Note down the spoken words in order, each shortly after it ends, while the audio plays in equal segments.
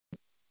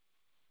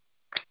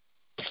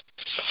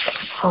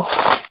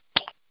Oh,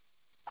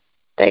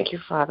 thank you,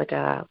 Father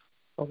God,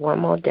 for one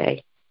more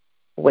day.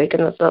 Waking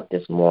us up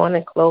this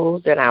morning,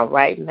 clothed in our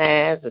right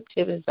minds,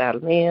 activities, our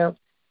limbs,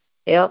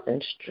 health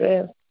and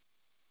strength,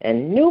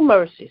 and new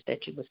mercies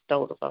that you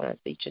bestowed upon us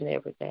each and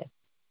every day.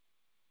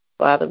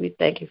 Father, we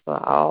thank you for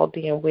all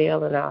being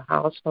well in our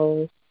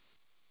household,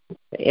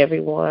 for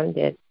everyone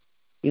that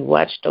you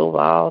watched over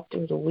all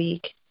through the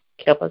week,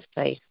 kept us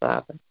safe,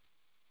 Father.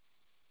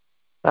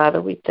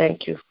 Father, we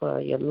thank you for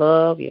your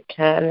love, your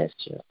kindness,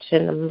 your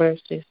tender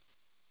mercies.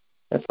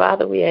 And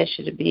Father, we ask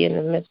you to be in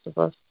the midst of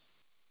us,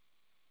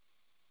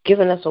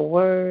 giving us a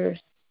word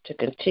to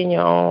continue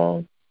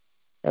on.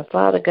 And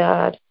Father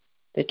God,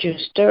 that you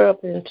stir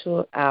up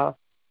into our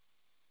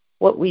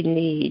what we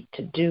need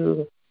to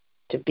do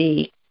to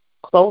be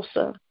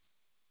closer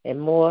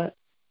and more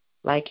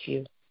like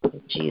you.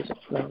 In Jesus'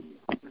 name.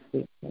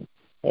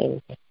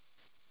 Amen.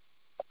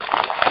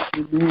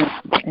 Amen.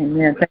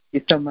 Amen. Thank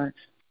you so much.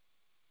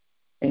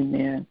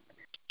 Amen.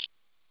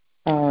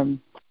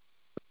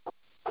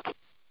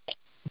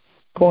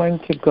 Going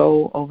to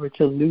go over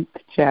to Luke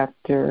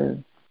chapter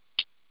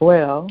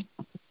 12.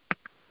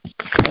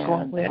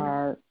 And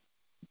our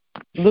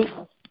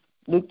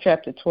Luke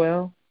chapter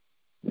 12.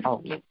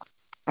 Oh.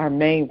 Our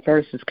main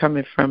verse is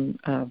coming from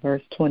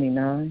verse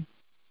 29.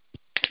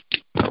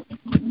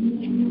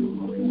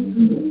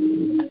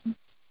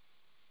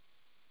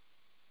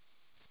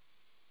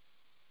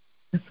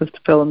 Sister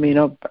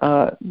Philomena,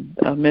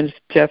 Minister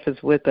Jeff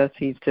is with us.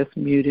 He's just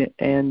muted,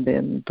 and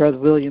then Brother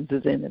Williams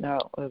is in and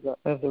out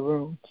of the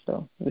room.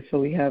 So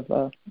we have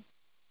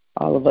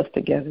all of us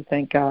together.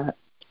 Thank God.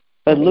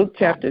 But Luke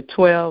chapter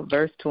 12,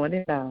 verse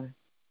 29.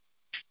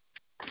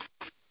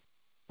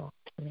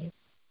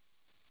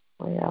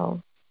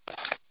 Well,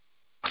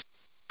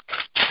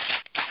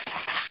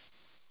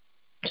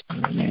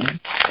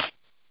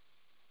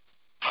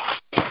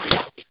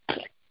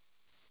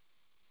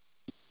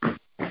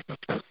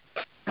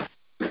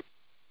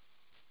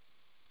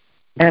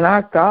 and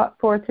our thought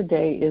for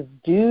today is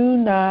do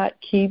not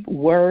keep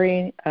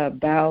worrying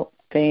about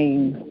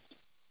things.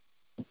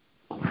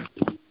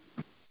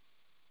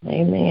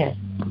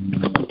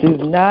 Amen. Do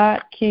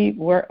not keep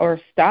or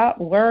stop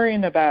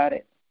worrying about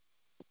it.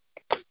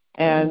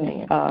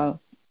 And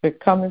we're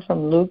coming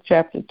from Luke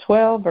chapter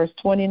 12, verse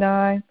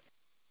 29.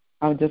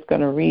 I'm just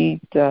going to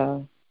read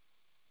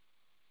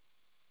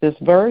this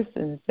verse,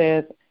 and it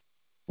says,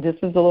 this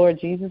is the Lord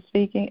Jesus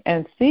speaking,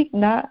 and seek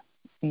not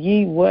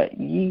ye what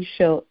ye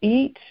shall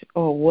eat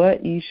or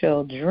what ye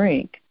shall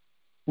drink,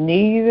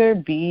 neither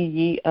be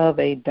ye of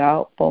a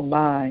doubtful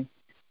mind.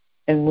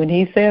 And when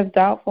he says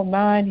doubtful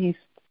mind, he's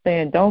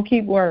saying don't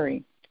keep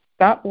worrying.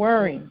 Stop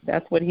worrying.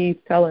 That's what he's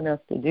telling us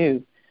to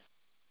do.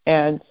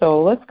 And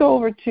so let's go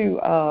over to,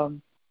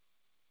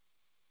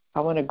 I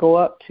want to go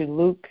up to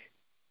Luke,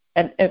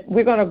 and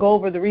we're going to go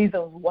over the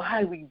reasons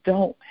why we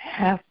don't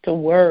have to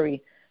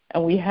worry.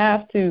 And we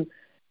have to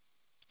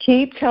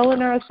keep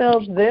telling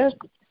ourselves this,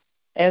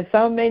 and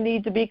some may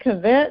need to be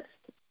convinced,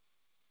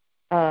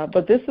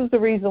 but this is the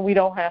reason we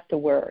don't have to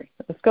worry.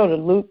 Let's go to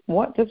Luke,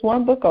 just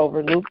one book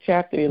over, Luke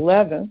chapter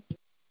 11,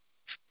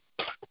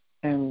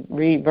 and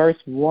read verse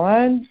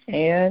 1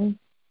 and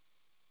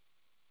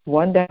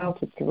 1 down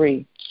to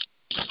 3.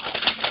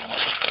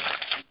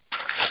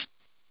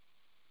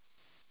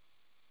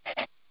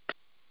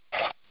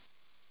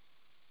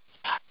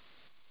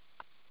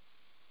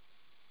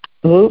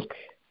 Luke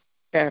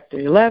chapter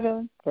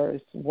 11,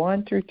 verse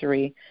 1 through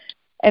 3.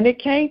 And it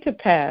came to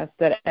pass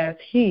that as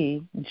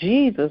he,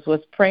 Jesus,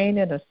 was praying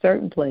in a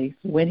certain place,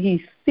 when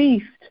he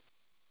ceased,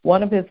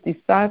 one of his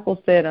disciples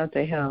said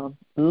unto him,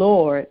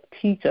 Lord,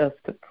 teach us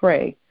to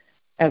pray,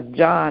 as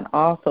John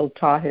also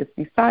taught his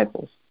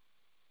disciples.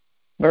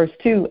 Verse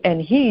 2,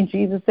 and he,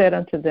 Jesus, said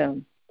unto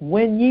them,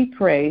 when ye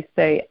pray,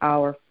 say,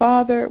 Our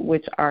Father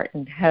which art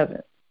in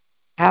heaven,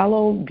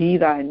 hallowed be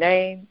thy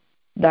name,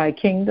 thy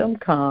kingdom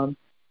come,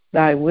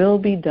 thy will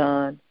be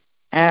done,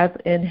 as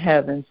in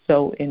heaven,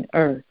 so in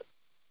earth.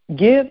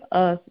 Give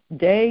us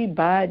day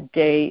by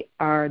day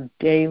our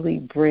daily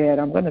bread.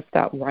 I'm going to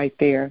stop right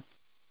there.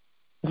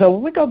 So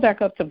when we go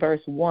back up to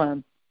verse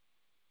 1,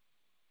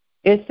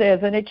 it says,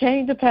 and it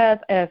came to pass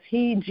as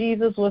he,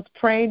 Jesus, was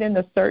praying in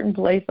a certain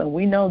place, and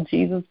we know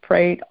Jesus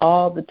prayed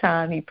all the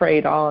time. He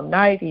prayed all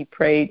night. He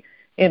prayed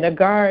in a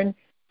garden.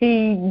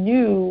 He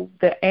knew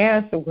the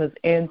answer was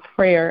in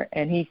prayer,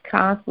 and he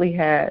constantly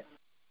had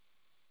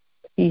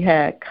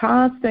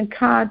constant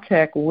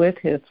contact with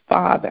his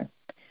Father.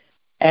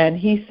 And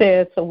he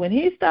said, so when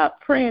he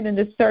stopped praying in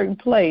this certain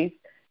place,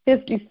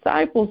 his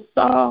disciples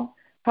saw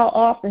how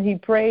often he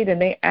prayed,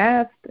 and they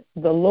asked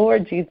the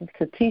Lord Jesus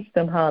to teach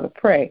them how to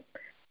pray,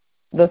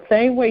 the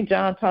same way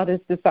John taught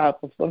his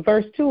disciples. But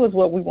verse 2 is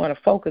what we want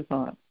to focus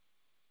on.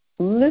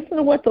 Listen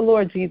to what the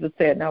Lord Jesus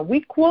said. Now,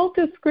 we quote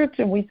this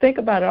scripture, and we think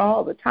about it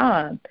all the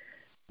time,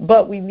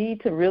 but we need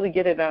to really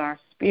get it in our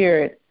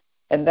spirit,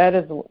 and that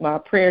is my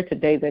prayer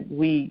today, that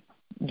we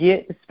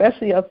get,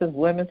 especially us as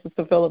women,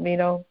 Sister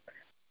Philomena,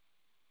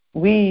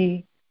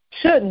 we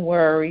shouldn't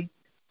worry,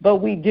 but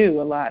we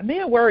do a lot.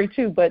 Men worry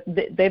too, but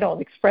they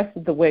don't express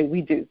it the way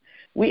we do.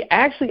 We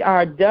actually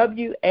are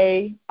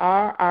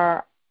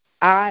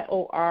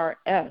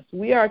WARRIORS.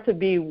 We are to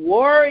be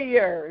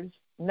warriors,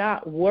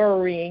 not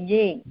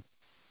worrying.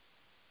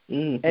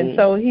 Mm-hmm. And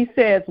so he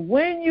says,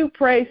 when you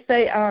pray,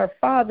 say, Our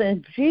Father.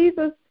 And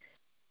Jesus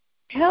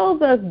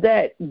tells us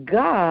that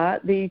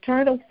God, the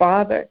eternal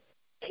Father,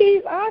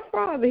 He's our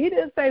Father. He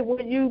didn't say,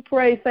 when you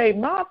pray, say,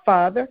 My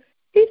Father.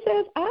 He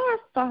says, Our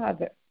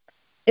Father.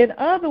 In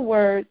other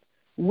words,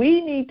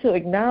 we need to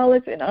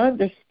acknowledge and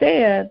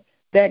understand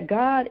that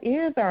God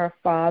is our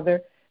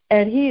Father,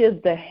 and He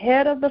is the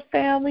head of the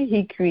family.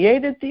 He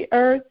created the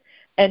earth,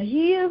 and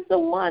He is the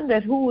one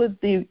that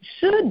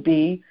should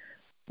be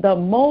the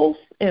most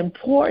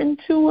important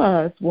to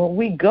us when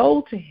we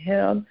go to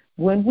Him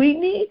when we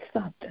need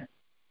something.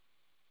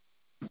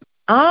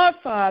 Our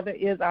Father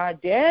is our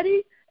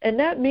daddy, and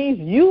that means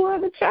you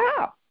are the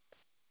child.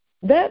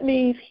 That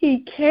means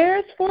He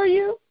cares for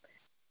you.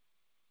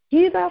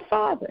 He's our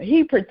Father.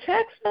 He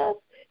protects us.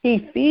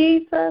 He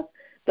feeds us.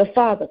 The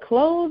Father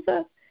clothes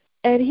us.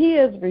 And He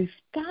is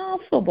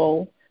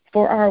responsible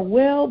for our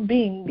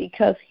well-being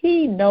because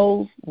He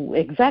knows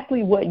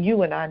exactly what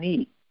you and I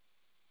need.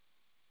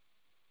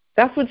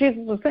 That's what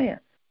Jesus was saying.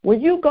 When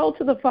you go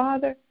to the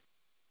Father,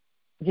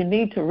 you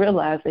need to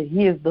realize that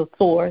He is the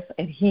source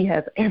and He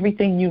has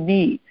everything you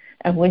need.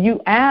 And when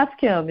you ask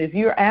Him, if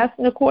you're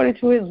asking according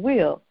to His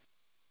will,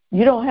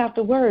 you don't have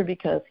to worry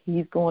because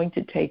He's going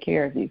to take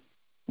care of you.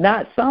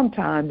 Not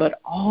sometime, but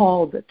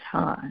all the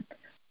time.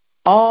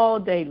 All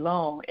day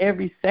long,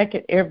 every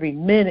second, every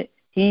minute,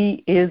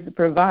 He is the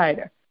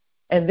provider.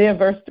 And then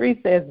verse 3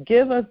 says,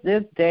 Give us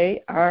this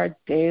day our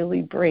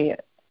daily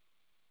bread.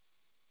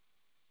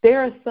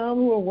 There are some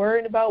who are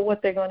worried about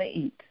what they're going to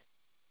eat.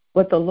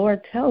 What the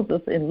Lord tells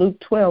us in Luke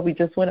 12, we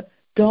just went,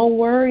 don't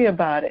worry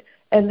about it.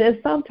 And then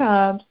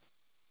sometimes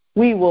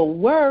we will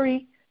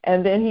worry,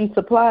 and then He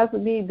supplies the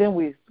need, then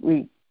we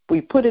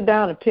put it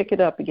down and pick it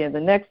up again.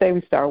 The next day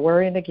we start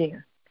worrying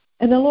again.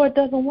 And the Lord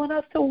doesn't want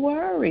us to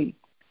worry.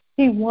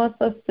 He wants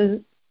us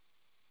to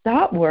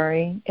stop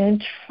worrying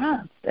and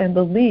trust and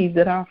believe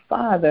that our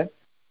Father,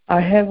 our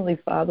Heavenly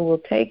Father, will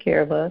take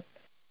care of us.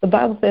 The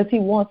Bible says He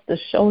wants to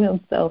show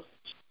Himself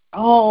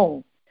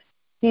strong.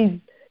 He's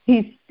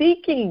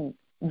seeking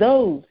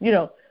those,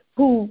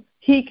 who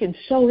He can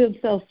show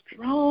Himself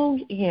strong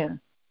in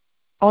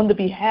on the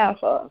behalf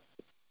of.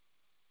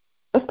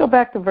 Let's go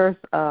back to verse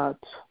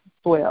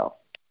 12.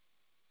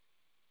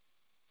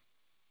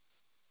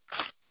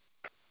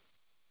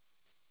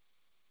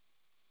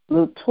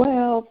 Luke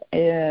 12,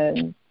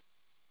 and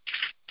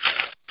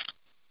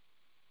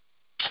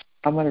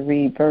I'm going to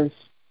read verse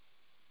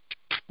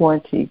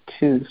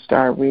 22,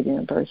 start reading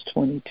in verse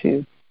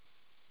 22.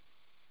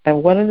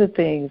 And one of the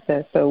things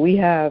so we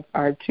have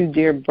our two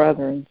dear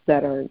brethren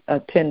that are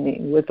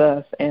attending with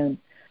us, and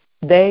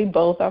they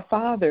both are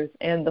fathers,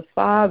 and the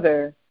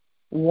father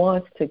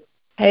wants to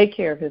take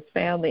care of his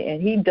family,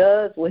 and he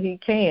does what he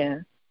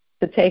can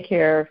to take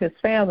care of his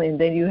family. And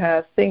then you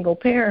have single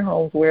parent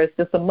homes where it's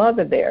just a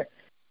mother there.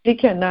 She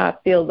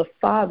cannot fill the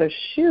father's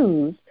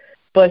shoes,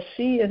 but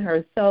she in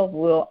herself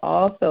will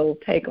also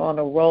take on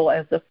a role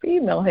as the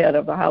female head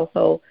of the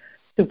household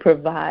to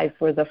provide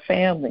for the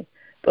family.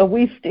 But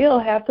we still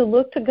have to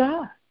look to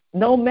God.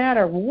 No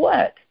matter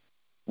what,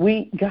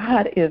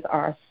 God is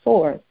our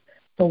source.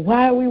 So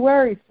why are we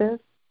worried, sis?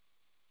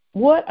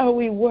 What are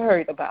we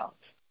worried about?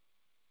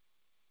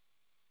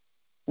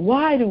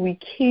 Why do we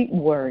keep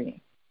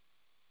worrying?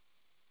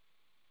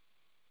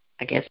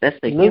 I guess that's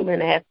the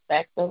human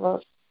aspect of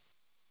us.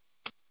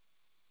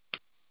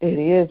 It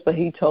is, but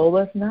He told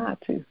us not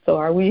to. So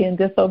are we in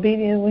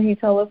disobedience when He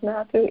told us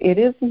not to? It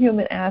is the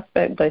human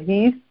aspect, but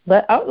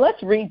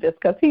let's read this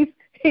because He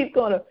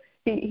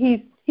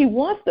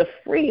wants to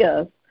free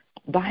us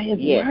by His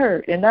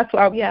word, and that's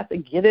why we have to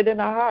get it in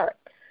our heart.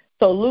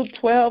 So Luke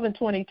 12 and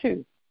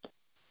 22.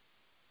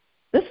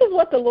 This is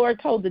what the Lord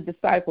told the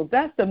disciples.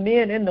 That's the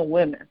men and the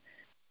women.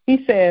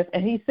 He says,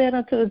 and He said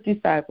unto His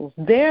disciples,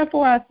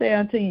 Therefore I say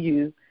unto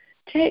you,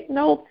 take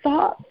no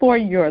thought for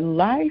your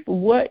life,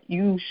 what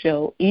you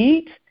shall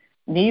eat,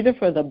 neither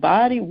for the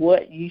body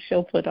what ye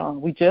shall put on.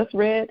 We just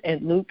read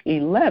in Luke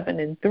 11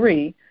 and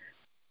 3,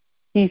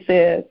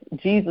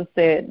 Jesus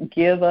said,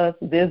 Give us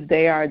this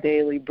day our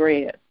daily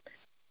bread.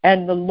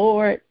 And the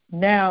Lord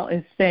now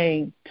is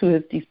saying to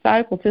His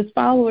disciples, His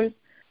followers,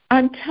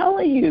 I'm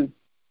telling you,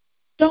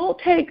 don't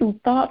take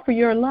thought for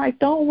your life.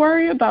 Don't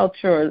worry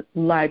about your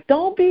life.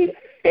 Don't be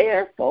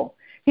fearful.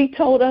 He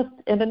told us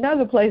in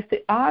another place to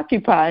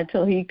occupy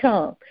until He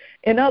comes.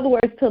 In other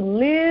words, to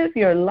live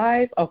your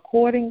life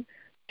according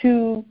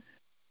to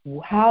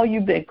how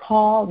you've been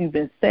called, you've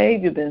been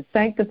saved, you've been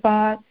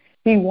sanctified.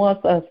 He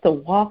wants us to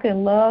walk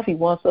in love. He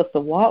wants us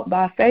to walk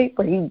by faith,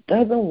 but He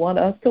doesn't want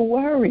us to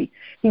worry.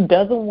 He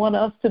doesn't want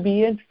us to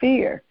be in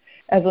fear.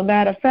 As a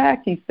matter of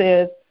fact, He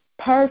says,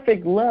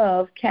 perfect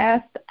love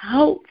casts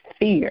out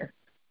fear.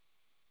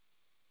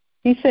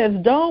 He says,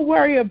 don't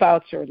worry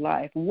about your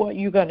life, what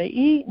you're going to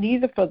eat,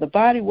 neither for the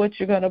body what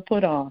you're going to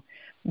put on.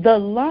 The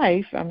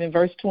life, I'm in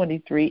verse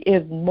 23,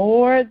 is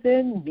more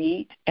than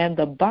meat, and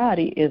the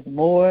body is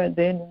more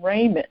than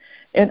raiment.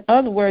 In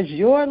other words,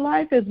 your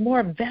life is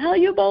more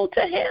valuable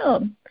to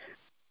him.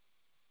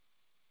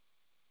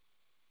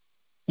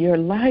 Your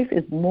life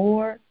is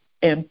more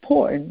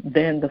important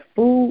than the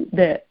food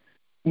that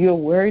you're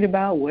worried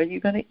about, what you're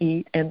going to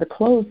eat, and the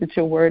clothes that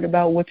you're worried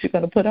about, what you're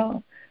going to put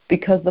on,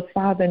 because the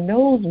Father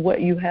knows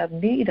what you have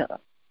need of.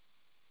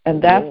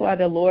 And that's why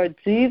the Lord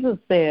Jesus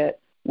said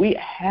we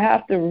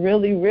have to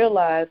really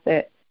realize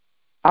that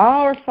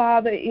our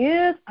Father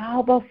is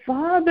our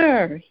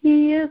Father.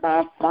 He is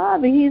our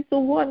Father. He's the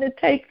one that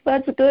takes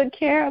such good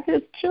care of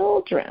his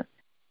children.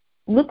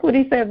 Look what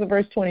he says in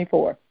verse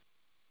 24.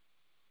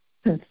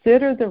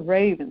 Consider the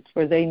ravens,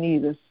 for they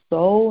neither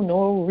sow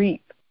nor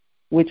reap,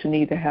 which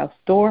neither have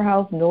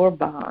storehouse nor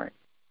barn.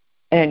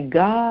 And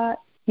God,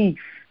 he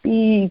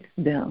feeds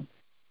them.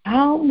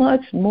 How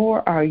much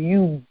more are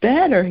you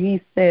better,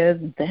 he says,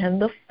 than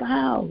the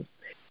fowls?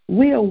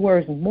 We are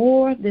worth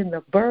more than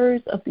the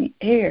birds of the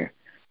air.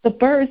 The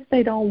birds,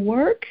 they don't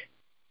work,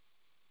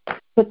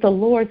 but the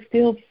Lord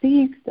still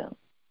feeds them.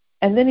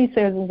 And then he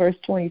says in verse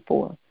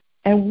 24,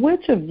 and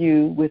which of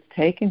you, with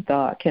taking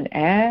thought, can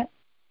add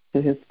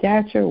to his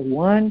stature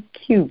 1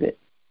 cubit?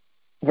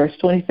 Verse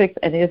 26,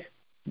 and if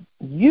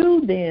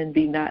you then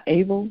be not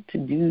able to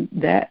do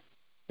that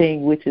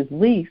thing which is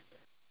least,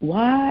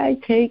 why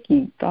take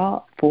ye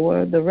thought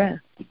for the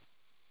rest?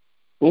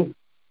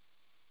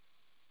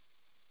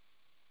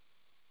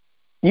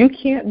 You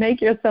can't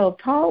make yourself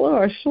taller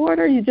or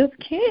shorter. You just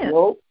can't.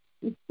 Nope.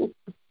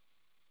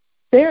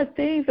 There are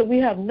things that we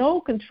have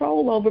no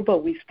control over,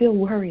 but we still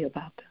worry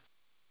about them.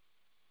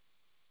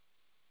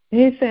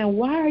 And he's saying,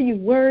 why are you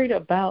worried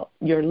about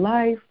your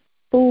life,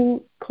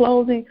 food,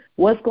 clothing,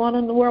 what's going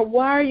on in the world?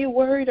 Why are you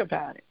worried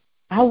about it?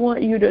 I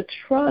want you to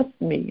trust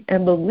me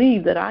and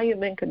believe that I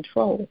am in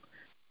control.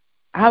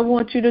 I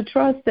want you to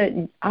trust that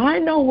I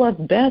know what's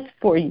best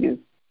for you.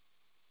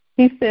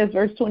 He says,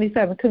 verse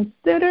 27,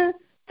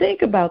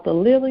 think about the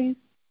lilies,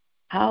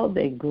 how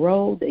they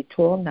grow, they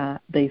toil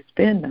not, they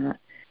spin not.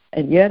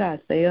 And yet I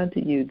say unto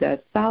you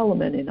that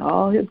Solomon in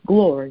all his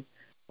glory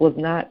was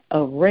not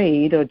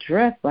arrayed or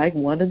dressed like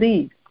one of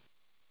these.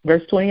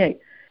 Verse 28,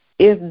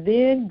 if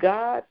then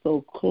God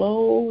so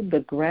clothe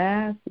the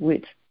grass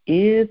which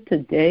is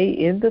today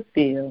in the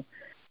field,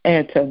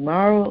 and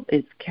tomorrow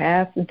is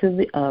cast into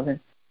the oven,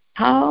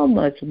 how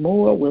much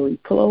more will he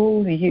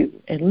clothe you?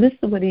 And listen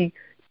to what he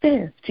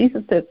says.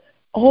 Jesus says,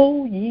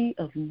 O ye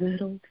of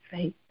little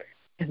faith.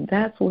 And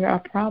that's where our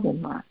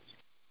problem lies.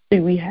 See,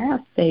 we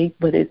have faith,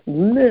 but it's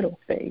little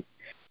faith.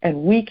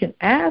 And we can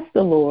ask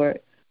the Lord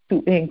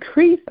to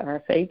increase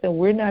our faith, and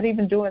we're not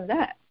even doing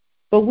that.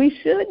 But we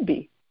should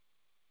be.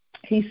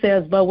 He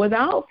says, but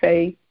without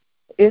faith,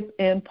 it's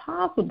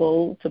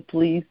impossible to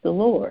please the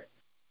Lord.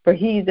 For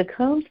he that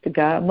comes to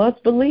God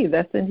must believe,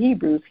 that's in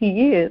Hebrews,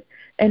 he is,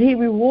 and he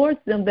rewards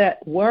them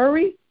that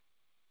worry.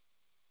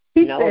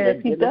 He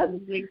says he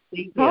doesn't.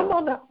 Come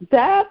on,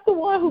 that's the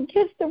one who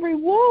gets the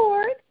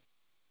reward.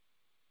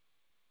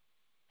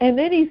 And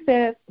then he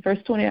says, verse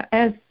 20,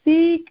 and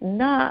seek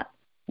not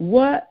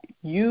what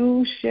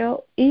you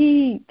shall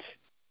eat.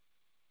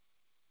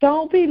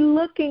 Don't be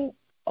looking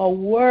or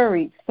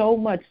worried so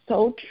much,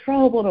 so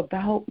troubled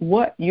about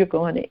what you're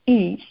going to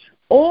eat,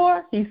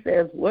 or, he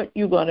says, what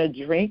you're going to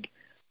drink,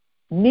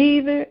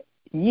 neither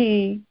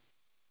be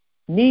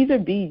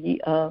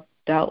ye of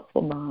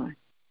doubtful mind.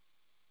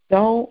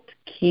 Don't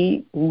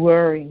keep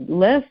worrying.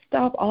 Let's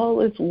stop all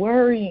this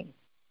worrying.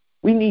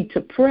 We need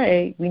to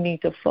pray. We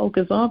need to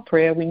focus on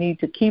prayer. We need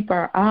to keep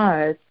our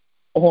eyes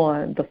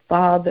on the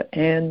Father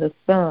and the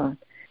Son.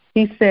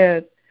 He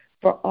says,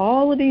 for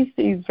all of these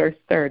things, verse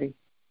 30,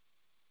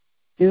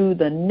 do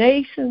the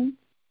nations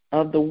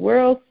of the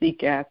world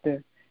seek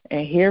after?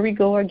 And here we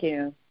go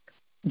again.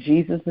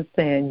 Jesus is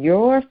saying,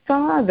 your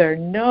Father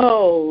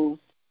knows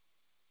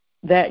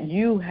that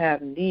you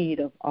have need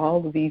of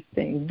all of these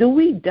things. Do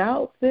we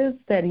doubt this,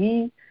 that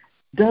he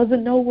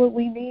doesn't know what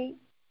we need?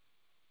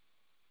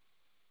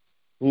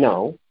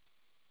 No.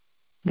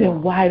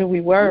 Then why do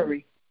we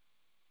worry?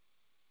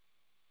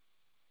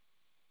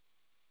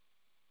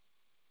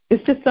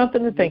 It's just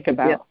something to think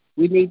about.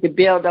 We need to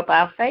build up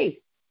our faith.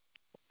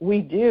 We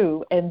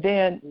do. And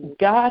then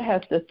God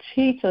has to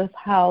teach us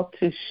how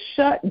to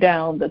shut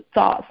down the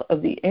thoughts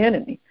of the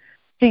enemy.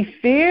 See,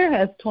 fear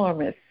has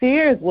torment.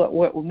 Fear is what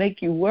will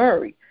make you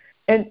worry.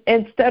 And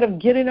instead of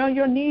getting on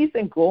your knees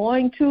and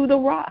going to the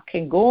rock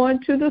and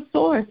going to the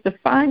source to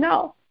find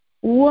out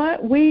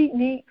what we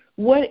need,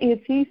 what is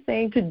he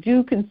saying to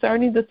do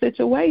concerning the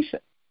situation?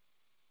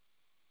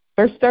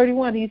 Verse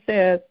 31, he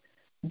says,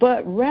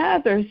 but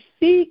rather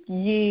seek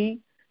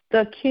ye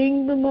the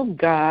kingdom of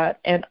God,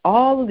 and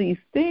all of these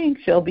things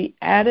shall be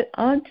added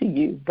unto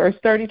you. Verse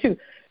 32,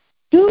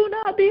 do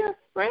not be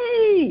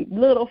afraid,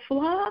 little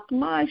flock,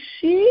 my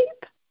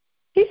sheep.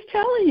 He's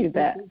telling you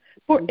that.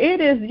 For it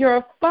is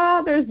your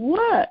Father's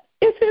what?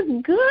 It's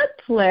his good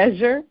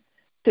pleasure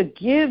to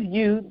give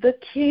you the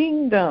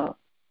kingdom.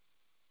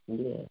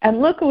 Yeah.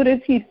 And look what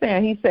he's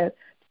saying. He says,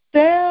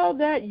 Sell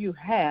that you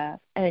have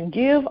and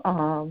give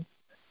alms.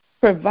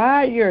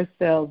 Provide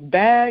yourselves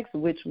bags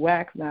which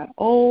wax not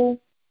old,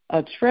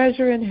 a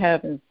treasure in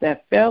heavens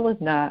that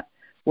faileth not,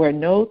 where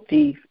no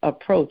thief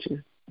approaches,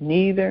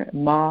 neither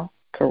moth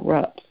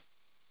corrupts.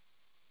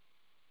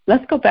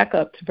 Let's go back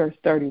up to verse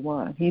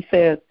 31. He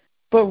says,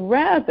 but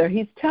rather,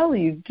 he's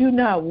telling you, do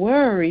not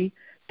worry.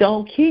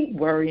 Don't keep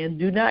worrying.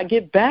 Do not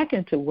get back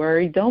into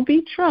worry. Don't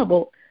be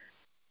troubled.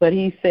 But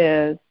he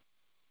says,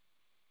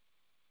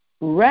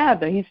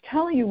 rather, he's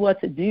telling you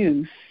what to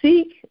do.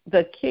 Seek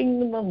the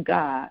kingdom of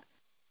God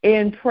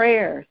in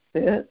prayer,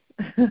 sis.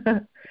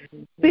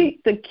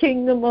 Seek the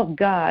kingdom of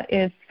God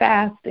in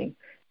fasting.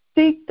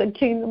 Seek the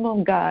kingdom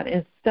of God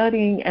in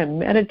studying and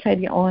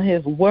meditating on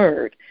his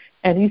word.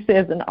 And he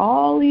says, and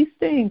all these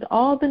things,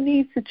 all the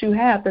needs that you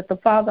have that the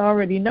Father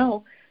already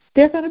knows,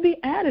 they're going to be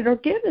added or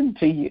given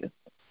to you.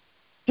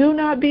 Do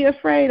not be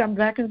afraid. I'm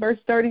back in verse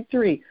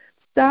 33.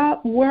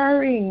 Stop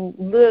worrying,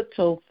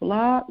 little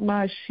flock,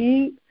 my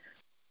sheep,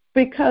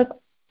 because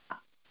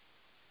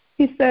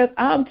he says,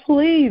 I'm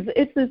pleased.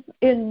 It's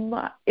in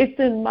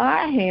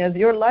my hands.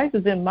 Your life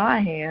is in my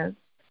hands.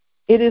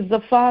 It is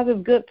the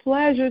Father's good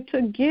pleasure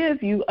to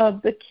give you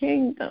of the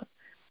kingdom,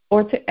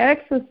 or to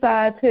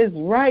exercise his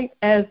right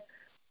as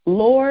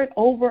Lord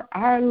over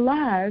our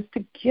lives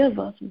to give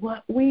us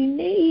what we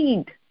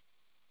need.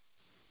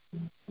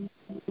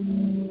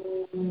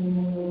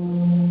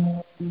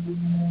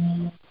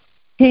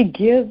 He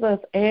gives us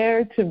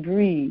air to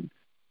breathe.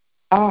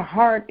 Our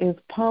heart is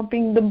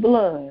pumping the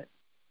blood.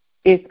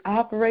 It's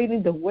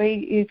operating the way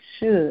it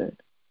should.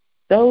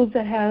 Those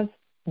that have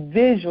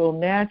visual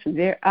naturally,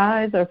 their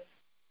eyes are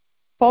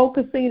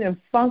focusing and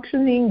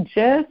functioning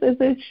just as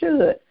it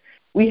should.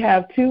 We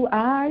have two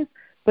eyes,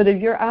 but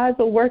if your eyes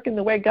are working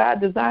the way God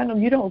designed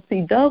them, you don't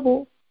see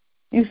double.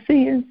 You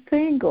see in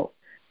single.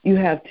 You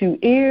have two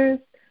ears.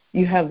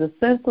 You have the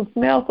sense of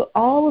smell. So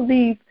all of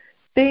these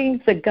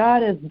things that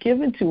God has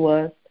given to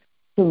us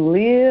to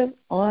live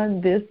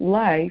on this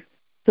life,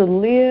 to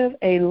live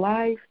a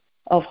life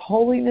of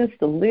holiness,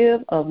 to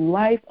live a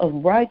life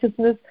of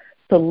righteousness,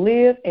 to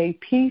live a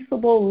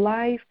peaceable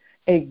life,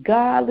 a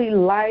godly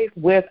life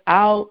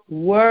without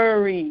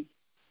worry.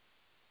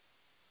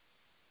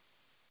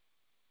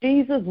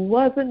 Jesus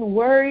wasn't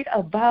worried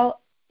about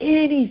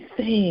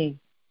anything.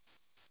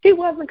 He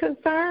wasn't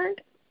concerned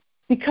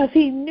because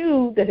he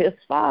knew that his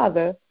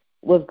Father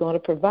was going to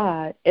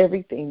provide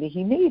everything that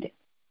he needed.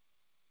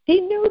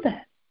 He knew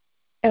that.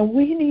 And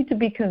we need to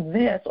be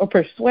convinced or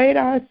persuade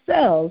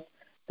ourselves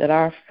that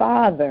our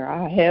Father,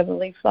 our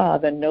Heavenly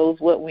Father, knows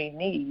what we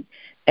need,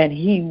 and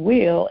he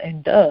will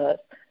and does,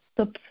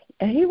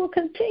 and he will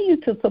continue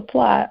to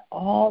supply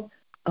all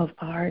of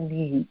our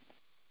needs.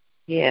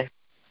 Yes.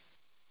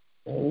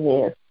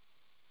 Yes.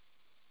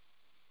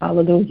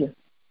 Hallelujah.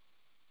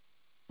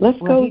 Let's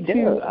go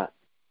to...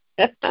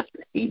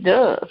 He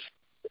does.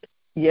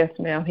 Yes,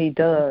 ma'am, he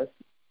does.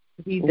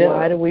 He does.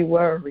 Why do we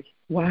worry?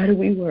 Why do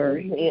we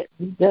worry?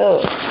 He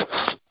does.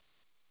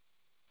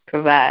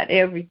 Provide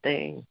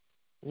everything,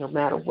 no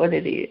matter what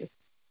it is.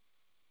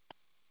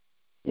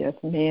 Yes,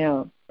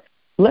 ma'am.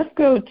 Let's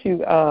go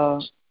to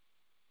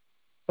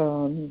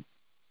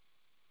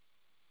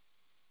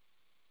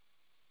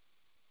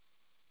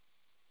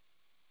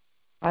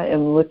I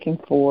am looking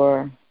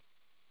for,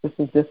 this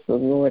is just the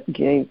Lord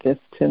gave this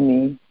to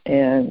me,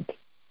 and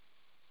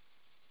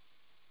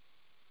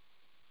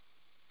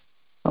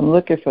I'm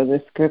looking for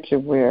this scripture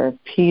where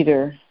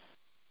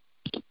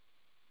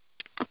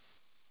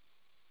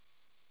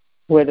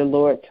the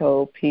Lord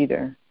told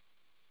Peter,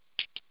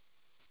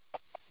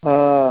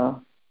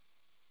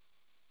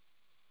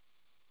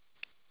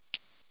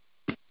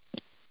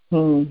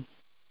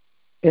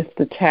 it's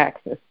the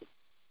taxes.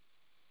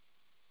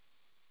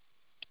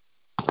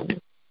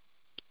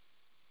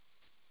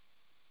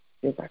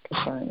 See if I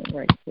can find it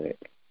right quick.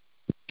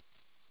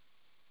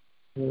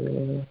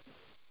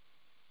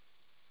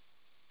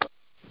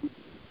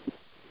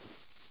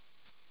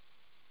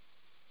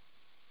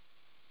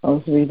 I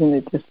was reading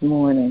it this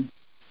morning.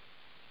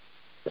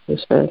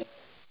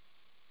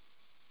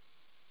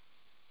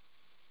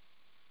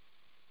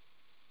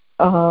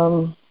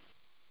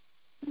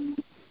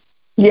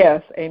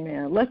 Yes,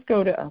 amen. Let's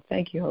go to,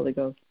 thank you, Holy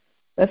Ghost.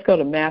 Let's go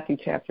to Matthew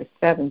chapter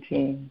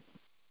 17.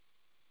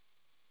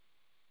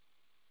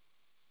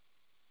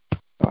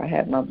 I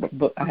had my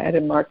book. I had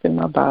it marked in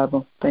my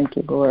Bible. Thank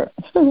you, Lord.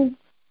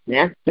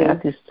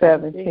 Matthew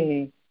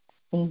 17.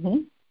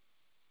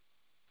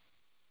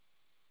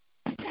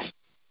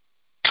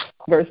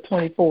 Verse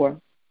 24.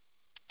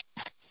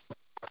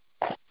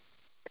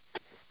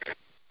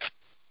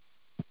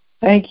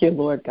 Thank you,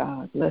 Lord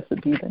God.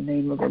 Blessed be the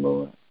name of the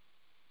Lord.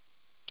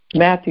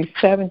 Matthew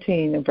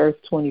 17 and verse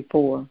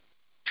 24.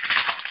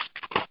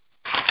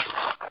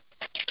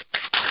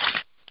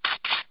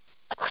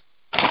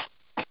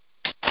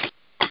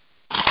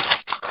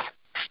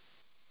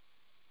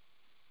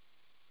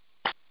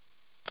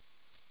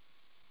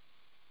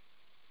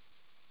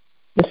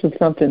 This is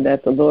something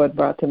that the Lord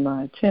brought to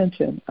my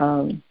attention.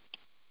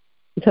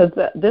 Because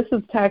this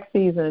is tax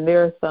season, and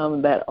there are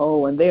some that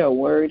owe, and they are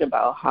worried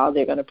about how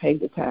they're going to pay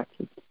the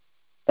taxes.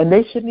 And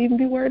they shouldn't even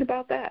be worried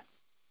about that,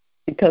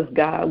 because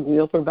God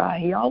will provide.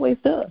 He always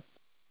does.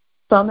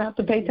 Some have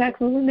to pay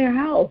taxes in their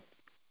house.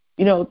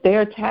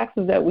 There are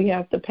taxes that we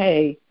have to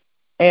pay,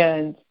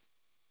 and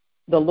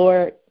the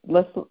Lord,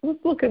 let's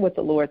look at what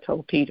the Lord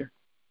told Peter.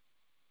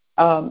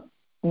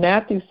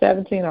 Matthew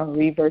 17, I'll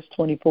read verse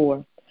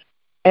 24.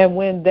 And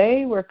when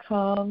they were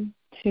come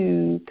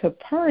to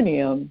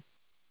Capernaum,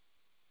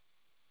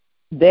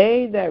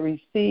 they that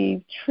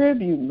received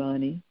tribute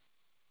money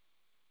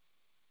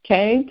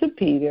came to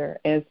Peter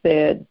and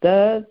said,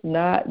 does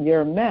not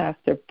your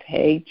master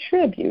pay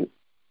tribute?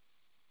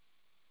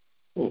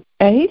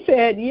 And he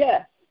said,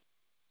 yes.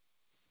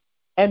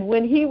 And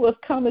when he was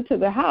coming to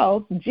the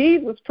house,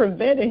 Jesus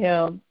prevented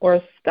him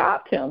or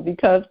stopped him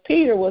because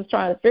Peter was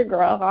trying to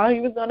figure out how he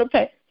was going to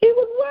pay. He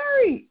was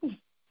worried.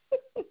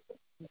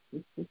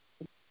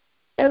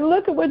 And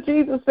look at what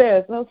Jesus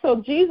says.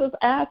 So Jesus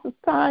asked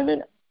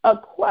Simon a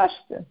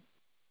question.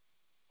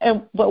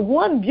 But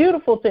one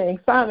beautiful thing,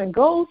 Simon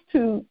goes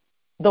to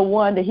the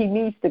one that he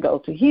needs to go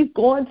to. He's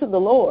going to the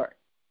Lord.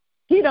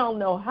 He don't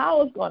know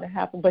how it's going to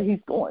happen, but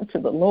he's going to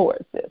the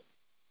Lord, sis.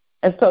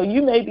 And so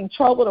you may be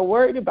troubled or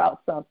worried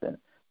about something.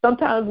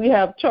 Sometimes we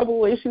have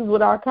trouble issues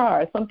with our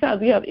cars.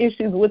 Sometimes we have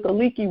issues with a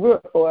leaky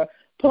roof or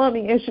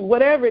plumbing issue,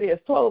 whatever it is,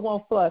 toilet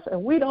won't flush,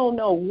 and we don't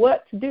know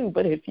what to do.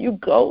 But if you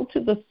go to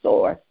the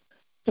source,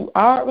 to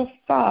our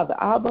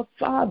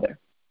Father,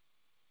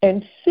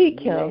 and seek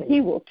him,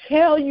 he will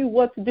tell you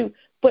what to do.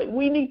 But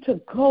we need to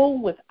go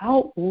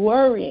without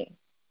worrying,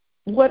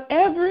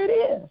 whatever it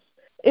is.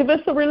 If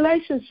it's a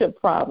relationship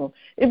problem,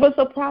 if it's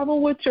a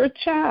problem with your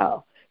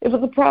child, if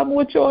it's a problem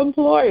with your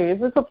employer,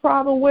 if it's a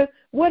problem with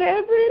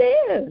whatever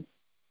it is,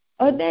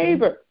 a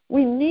neighbor,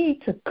 we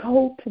need to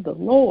go to the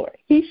Lord.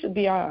 He should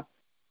be our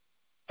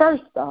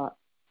first thought,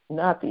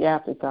 not the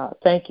afterthought.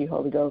 Thank you,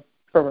 Holy Ghost,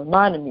 for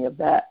reminding me of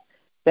that.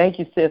 Thank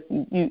you, sis.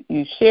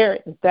 You share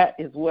it. That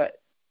is what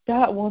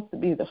God wants to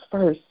be, the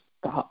first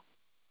thought.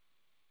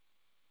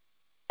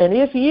 And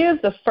if he is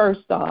the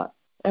first thought,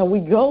 and we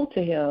go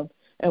to him,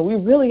 and we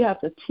really have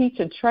to teach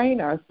and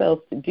train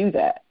ourselves to do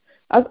that.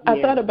 I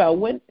thought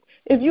about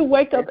if you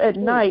wake up at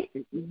night.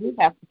 You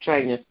have to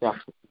train yourself.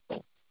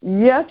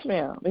 Yes,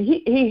 ma'am.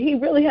 He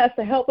really has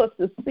to help us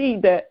to see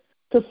that,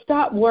 to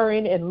stop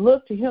worrying and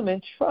look to him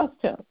and trust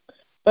him.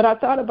 But I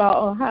thought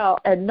about how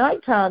at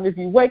nighttime, if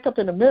you wake up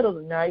in the middle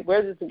of the night,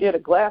 whether to get a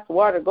glass of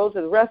water, go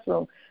to the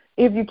restroom,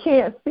 if you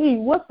can't see,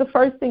 what's the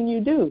first thing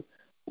you do?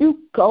 You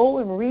go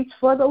and reach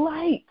for the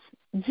light.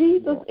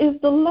 Jesus is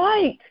the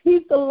light.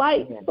 He's the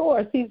light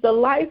source. He's the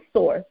life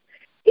source.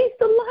 He's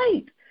the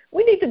light.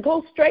 We need to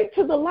go straight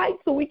to the light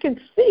so we can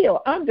see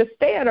or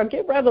understand or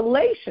get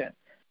revelation.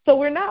 So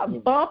we're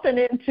not bumping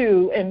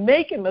into and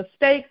making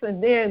mistakes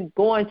and then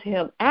going to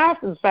him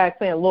after the fact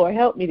saying, Lord,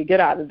 help me to get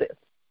out of this.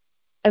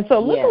 And so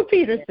look what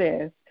Peter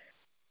says.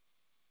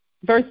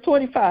 Verse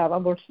 25,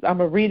 I'm going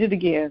to read it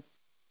again.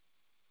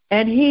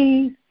 And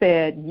he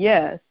said,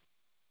 yes.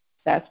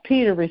 That's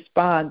Peter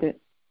responded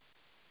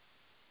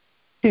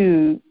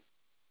to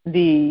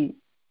the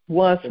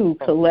ones who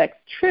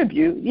collect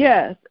tribute.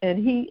 Yes.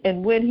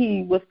 And when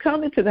he was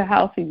coming to the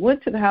house, he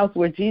went to the house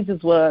where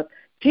Jesus was.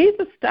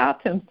 Jesus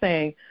stopped him,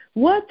 saying,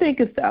 what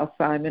thinkest thou,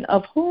 Simon?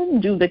 Of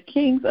whom do the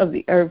kings of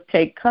the earth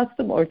take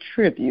custom or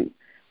tribute?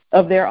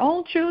 Of their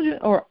own children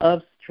or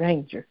of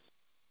strangers?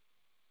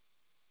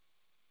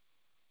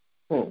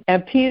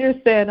 And Peter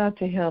said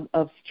unto him,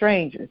 of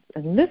strangers.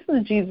 And listen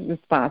to Jesus'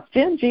 response.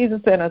 Then Jesus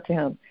said unto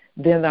him,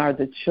 then are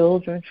the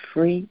children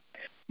free?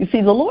 You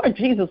see, the Lord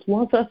Jesus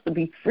wants us to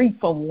be free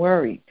from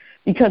worry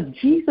because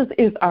Jesus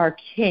is our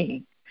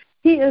King.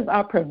 He is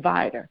our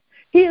provider.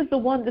 He is the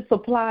one that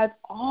supplies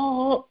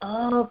all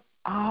of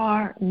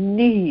our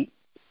needs.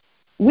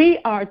 We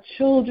are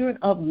children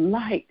of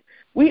light.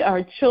 We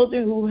are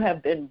children who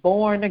have been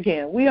born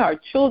again. We are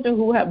children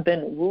who have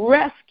been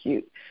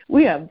rescued.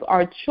 We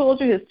are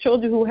children, his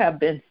children who have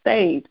been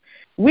saved.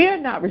 We are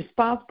not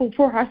responsible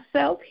for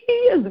ourselves. He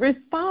is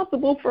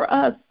responsible for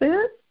us,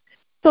 sis.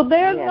 So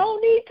there's no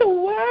need to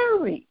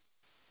worry.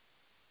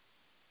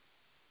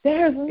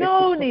 There's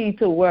no need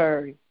to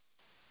worry.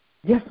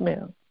 Yes,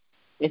 ma'am.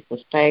 It's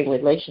the same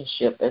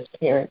relationship as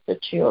parents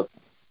and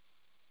children.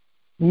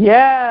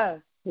 Yes.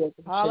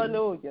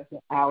 Hallelujah.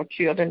 Our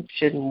children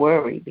shouldn't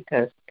worry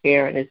because the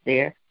parent is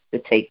there to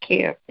take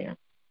care of them.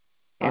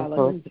 And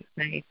so it's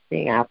the same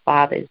thing. Our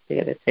Father is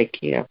there to take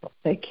care of us.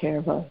 Take care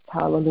of us.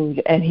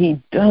 Hallelujah. And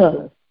he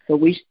does.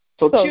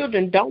 So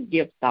children don't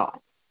give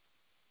thought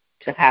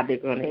to how they're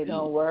going to eat. They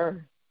don't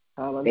worry.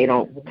 Hallelujah. They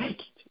don't.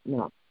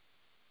 No.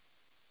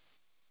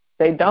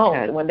 They don't.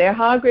 Because when they're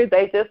hungry,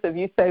 they just, if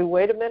you say,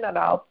 wait a minute,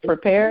 I'll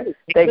prepare,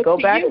 they go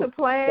back to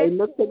playing. They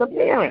look to the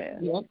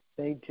parent. Yes,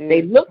 they do.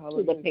 They look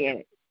to the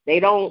parent. They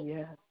don't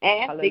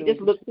ask. Hallelujah. They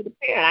just look to the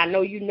parent. I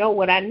know you know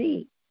what I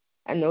need.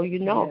 I know you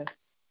know. Yes.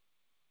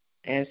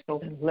 And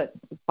so let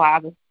the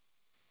Father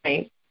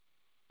think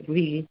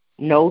he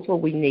knows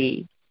what we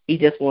need. He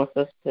just wants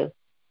us to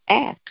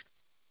ask.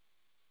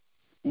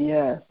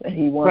 Yes, and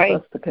he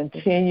wants us to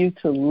continue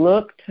to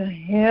look to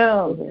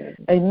him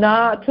and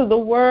not to the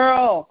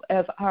world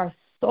as our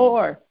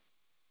source.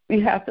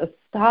 We have to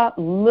stop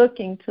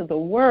looking to the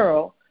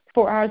world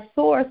for our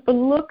source, but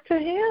look to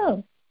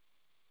him.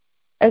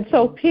 And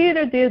so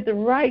Peter did the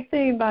right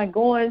thing by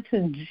going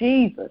to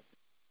Jesus.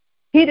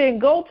 He didn't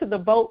go to the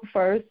boat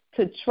first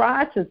to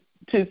try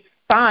to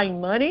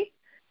find money.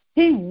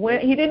 He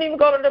didn't even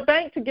go to the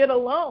bank to get a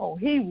loan.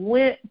 He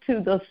went to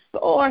the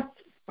source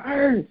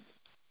first.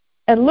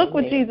 And look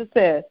what Jesus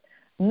says.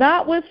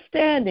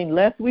 Notwithstanding,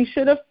 lest we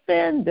should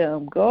offend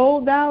them,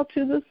 go thou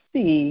to the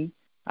sea,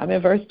 I'm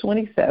in verse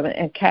 27,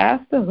 and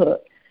cast the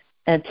hook,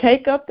 and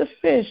take up the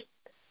fish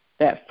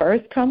that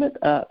first cometh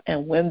up,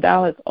 and when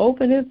thou hast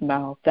opened his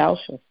mouth, thou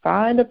shalt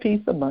find a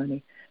piece of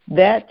money.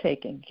 That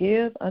take and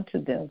give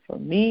unto them for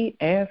me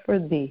and for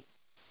thee.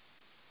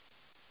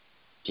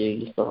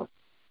 Jesus.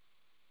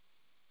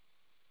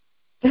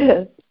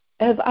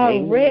 As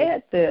I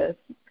read this,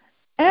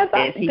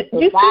 you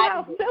see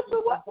how simple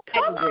it was?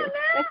 Come on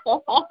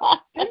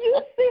now. Do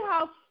you see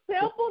how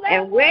simple that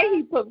and where was?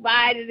 He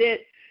provided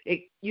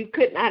it, you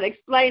could not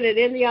explain it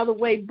any other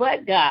way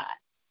but God.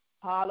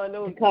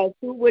 Hallelujah. Because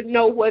who would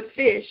know what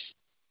fish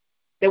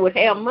that would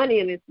have money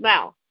in its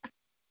mouth?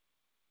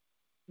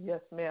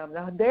 Yes, ma'am.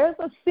 Now, there's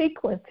a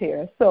sequence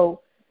here.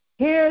 So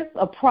here's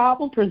a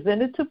problem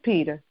presented to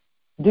Peter.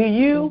 Do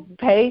you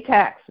pay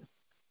taxes?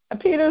 And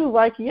Peter was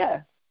like,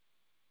 yes.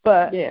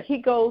 But he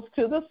goes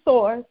to the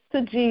source,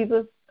 to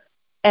Jesus,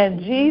 and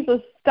Jesus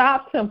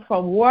stops him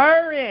from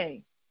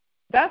worrying.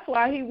 That's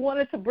why he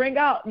wanted to bring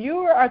out, you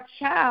are a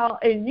child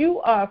and you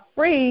are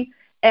free,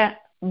 and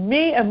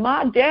me and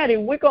my daddy,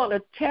 we're going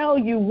to tell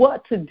you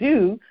what to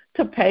do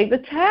to pay the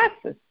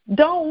taxes.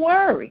 Don't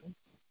worry.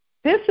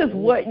 This is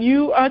what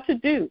you are to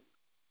do.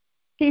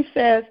 He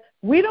says,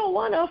 we don't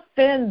want to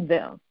offend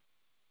them.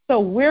 So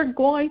we're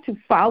going to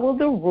follow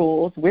the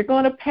rules. We're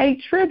going to pay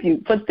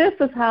tribute. But this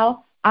is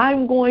how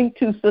I'm going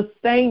to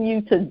sustain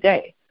you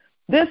today.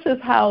 This is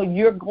how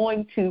you're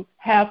going to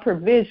have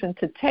provision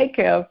to take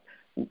care of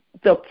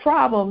the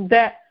problem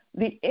that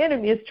the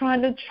enemy is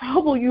trying to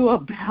trouble you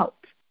about.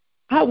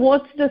 I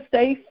want you to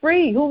stay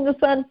free. Whom the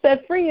Son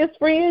set free is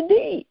free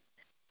indeed.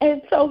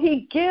 And so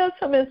he gives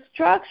him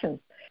instructions.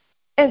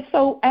 And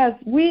so as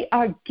we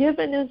are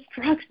given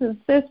instructions,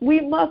 sis,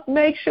 we must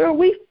make sure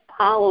we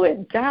follow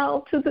it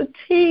down to the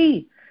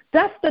T.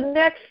 That's the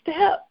next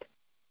step,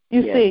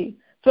 you see.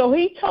 So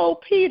he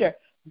told Peter,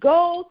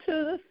 go to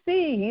the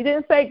sea. He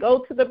didn't say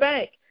go to the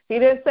bank. He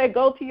didn't say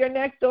go to your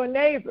next door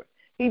neighbor.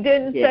 He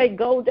didn't say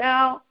go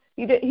down.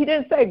 He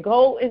didn't say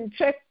go and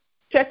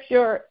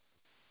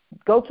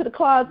go to the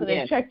closet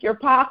and check your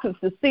pockets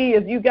to see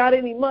if you got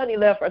any money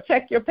left, or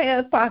check your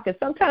pants pockets.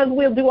 Sometimes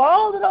we'll do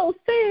all of those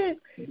things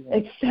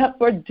except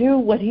for do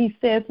what he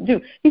says to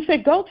do. He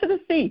said go to the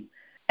sea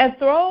and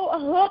throw a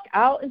hook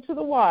out into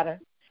the water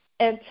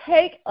and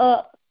take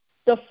up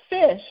the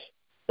fish,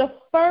 the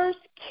first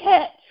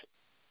catch.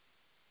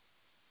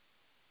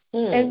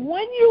 And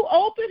when you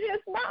open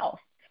his mouth,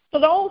 so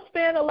don't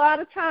spend a lot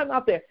of time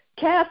out there.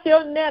 Cast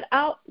your net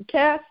out,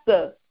 cast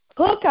the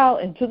hook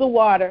out into the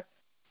water,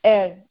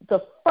 and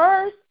the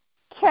first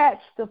catch,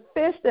 the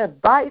fish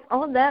that bites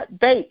on that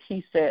bait,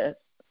 he says,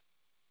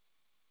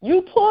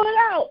 you pull it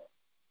out.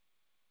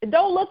 And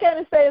don't look at it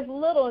and say it's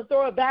little and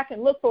throw it back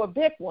and look for a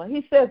big one.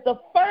 He says the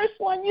first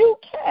one you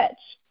catch,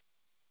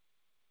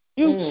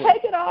 you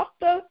take it off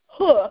the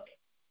hook,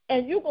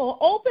 and you're going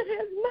to open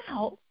his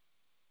mouth,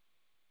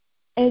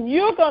 and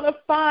you're going to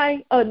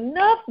find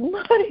enough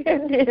money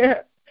in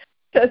there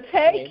to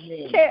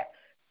take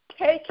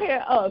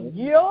care of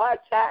your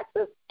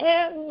taxes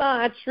and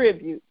my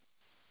tribute.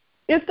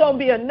 It's going to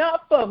be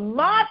enough for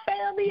my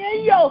family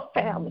and your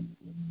family.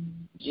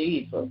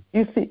 Jesus.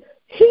 You see,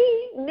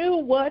 he knew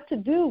what to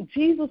do.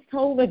 Jesus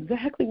told him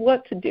exactly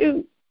what to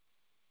do.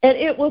 And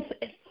it was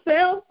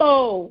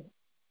simple.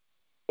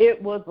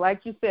 It was,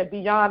 like you said,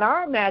 beyond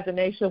our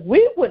imagination.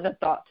 We wouldn't have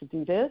thought to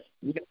do this.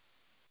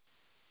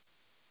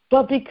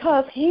 But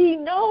because he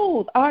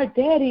knows, our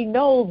daddy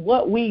knows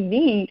what we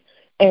need,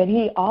 and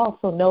he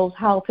also knows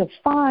how to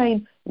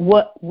find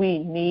what we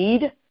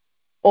need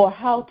or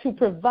how to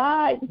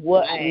provide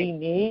what we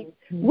need.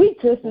 We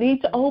just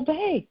need to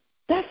obey.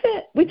 That's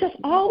it.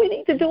 All we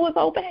need to do is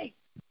obey.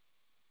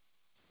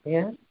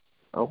 Yeah.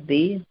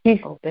 Obey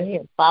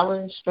and follow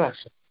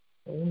instructions.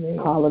 Amen.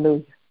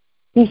 Hallelujah.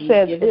 He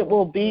says it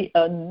will be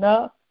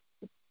enough.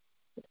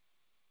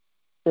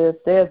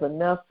 There's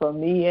enough for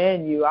me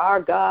and you,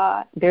 our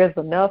God. There's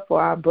enough for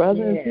our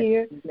brothers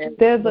here.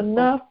 There's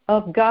enough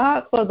of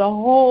God for the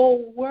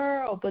whole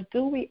world. But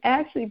do we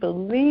actually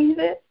believe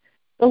it?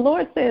 The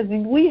Lord says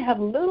we have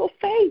little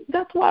faith.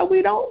 That's why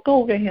we don't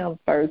go to him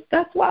first.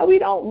 That's why we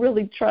don't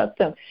really trust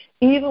him.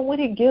 Even when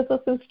he gives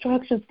us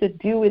instructions to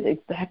do it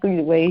exactly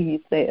the way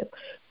he says.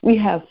 We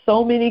have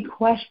so many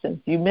questions.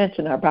 You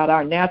mentioned about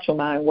our natural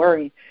mind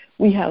worrying.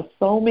 We have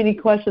so many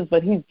questions,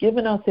 but he's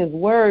given us his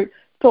word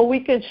so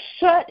we can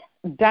shut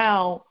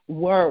down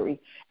worry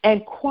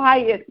and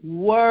quiet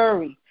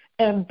worry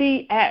and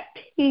be at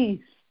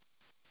peace.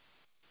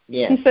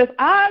 Yes. He says,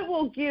 I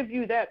will give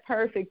you that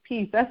perfect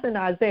peace. That's in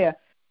Isaiah.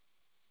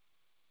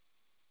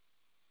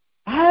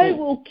 I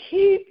will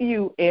keep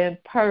you in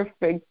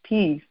perfect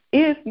peace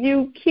if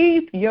you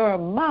keep your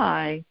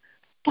mind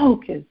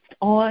focused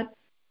on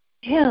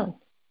him.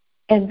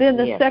 And then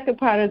the second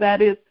part of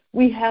that is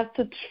we have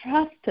to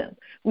trust him.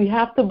 We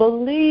have to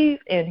believe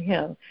in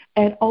him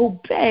and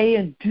obey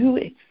and do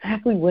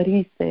exactly what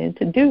he's saying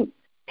to do.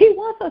 He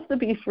wants us to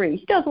be free.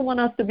 He doesn't want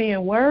us to be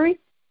in worry.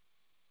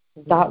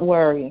 Stop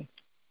worrying.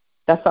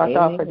 That's our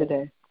thought for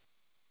today.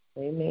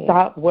 Amen.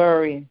 Stop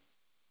worrying.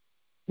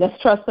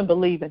 Let's trust and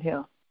believe in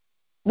him.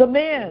 The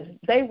men,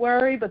 they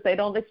worry, but they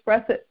don't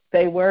express it.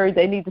 They worry.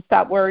 They need to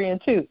stop worrying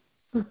too.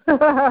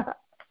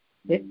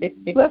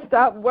 Let's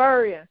stop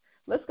worrying.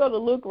 Let's go to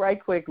Luke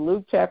right quick.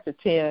 Luke chapter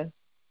 10,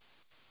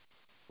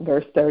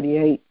 verse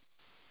 38.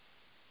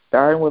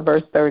 Starting with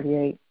verse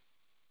 38.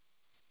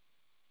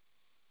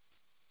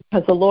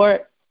 Because the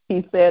Lord,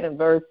 he said in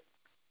verse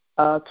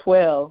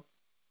 12,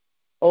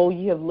 "Oh,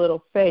 ye of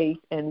little faith,"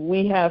 and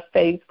we have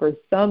faith for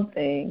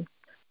something.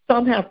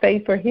 Some have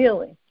faith for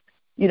healing.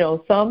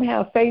 Some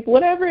have faith,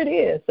 whatever it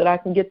is, that I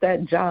can get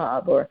that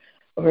job or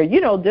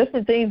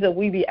different things that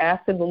we be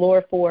asking the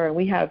Lord for, and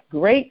we have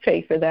great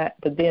faith for that.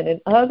 But then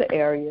in other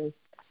areas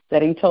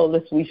that he told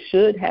us we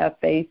should have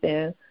faith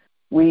in,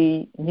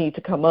 we need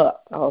to come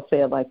up. I'll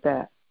say it like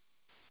that.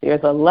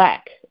 There's a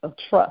lack of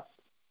trust.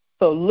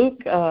 So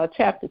Luke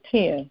chapter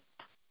 10,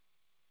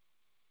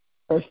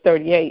 verse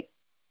 38.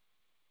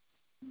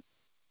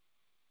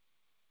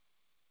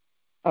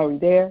 Are we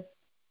there?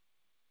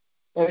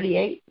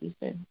 38, you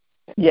said?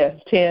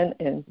 Yes, 10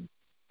 and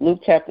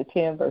Luke chapter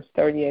 10, verse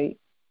 38.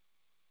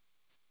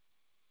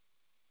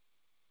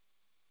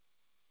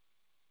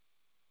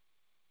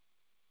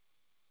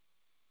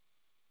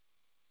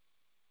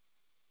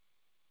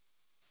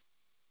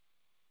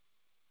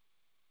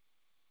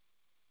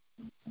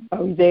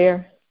 Are we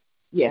there?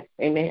 Yes,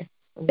 amen.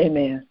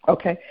 Amen.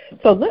 Okay.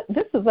 So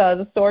this is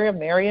the story of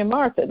Mary and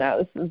Martha. Now,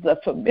 this is a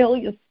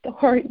familiar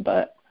story,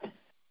 but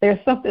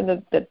there's something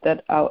that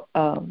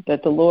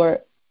the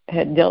Lord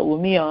had dealt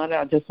with me on.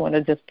 I just want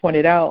to just point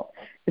it out.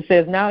 It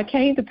says, "Now it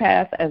came to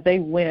pass as they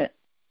went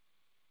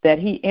that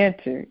he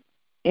entered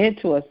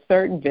into a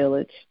certain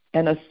village,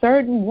 and a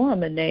certain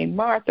woman named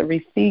Martha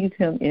received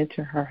him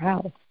into her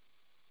house.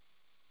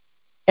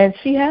 And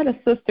she had a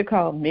sister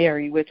called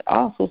Mary, which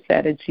also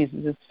sat at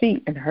Jesus'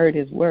 feet and heard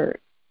his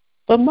word.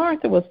 But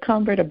Martha was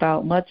cumbered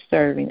about much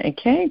serving, and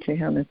came to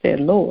him and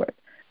said, Lord,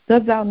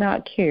 dost thou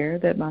not care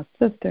that my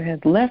sister has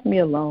left me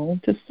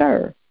alone to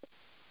serve?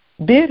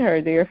 Bid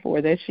her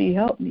therefore that she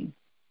help me.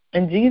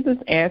 And Jesus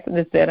answered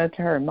and said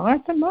unto her,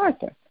 Martha,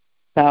 Martha,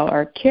 thou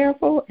art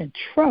careful and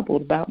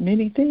troubled about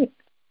many things.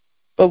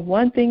 But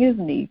one thing is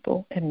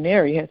needful, and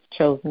Mary has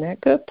chosen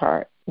that good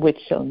part, which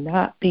shall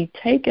not be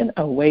taken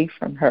away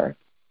from her."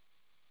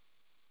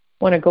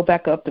 I want to go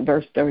back up to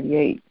verse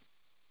 38.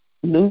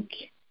 Luke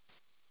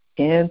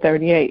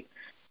 10:38.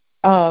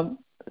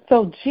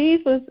 So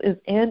Jesus is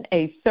in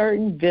a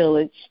certain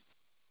village,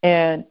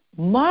 and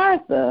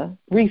Martha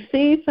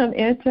receives him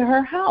into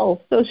her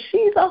house. So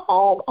she's a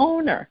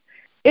homeowner.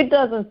 It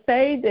doesn't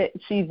say that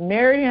she's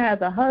married and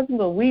has a husband,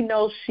 but we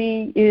know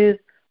she is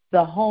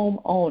the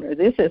homeowner.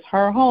 This is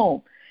her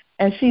home.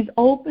 And she's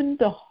opened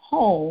the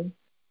home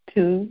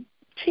to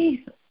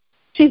Jesus.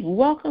 She's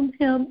welcomed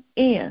him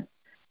in.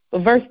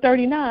 But verse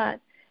 39,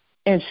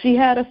 and she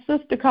had a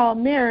sister called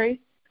Mary,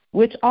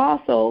 which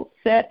also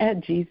sat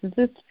at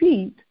Jesus'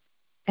 feet.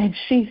 And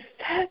she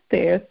sat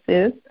there,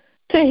 sis,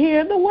 to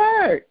hear the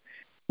word.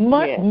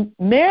 Yes.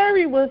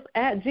 Mary was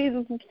at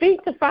Jesus'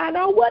 feet to find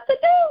out what to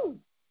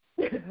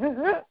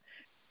do.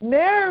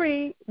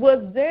 Mary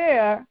was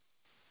there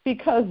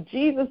because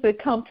Jesus had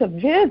come to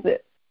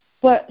visit,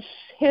 but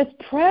his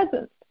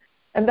presence,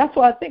 and that's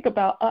why I think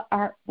about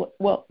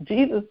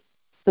Jesus,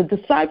 the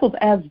disciples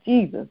asked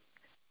Jesus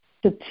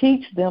to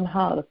teach them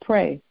how to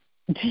pray.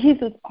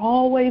 Jesus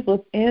always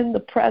was in the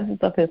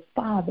presence of his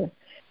Father,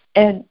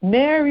 and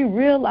Mary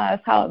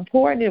realized how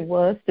important it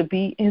was to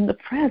be in the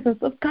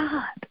presence of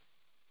God.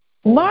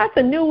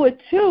 Martha knew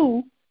it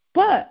too,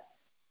 but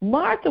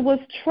Martha was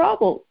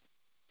troubled.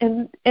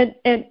 And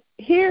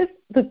here's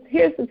the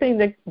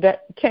thing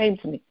that came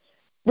to me.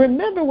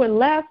 Remember when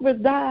Lazarus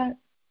died?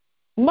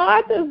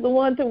 Martha's the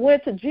one that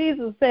went to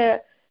Jesus and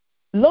said,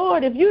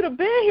 Lord, if you'd have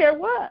been here,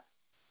 what?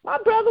 My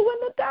brother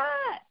wouldn't have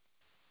died.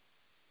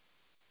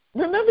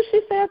 Remember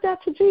she said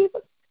that to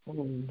Jesus?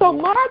 Mm-hmm. So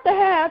Martha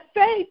had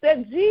faith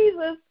that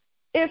Jesus,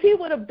 if he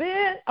would have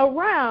been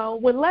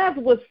around when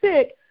Lazarus was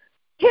sick,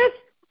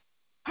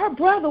 her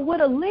brother would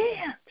have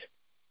lived,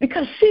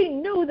 because she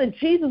knew that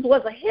Jesus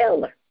was a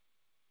healer.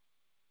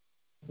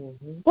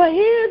 Mm-hmm. But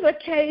here's a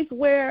case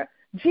where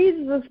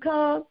Jesus has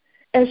come,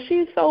 and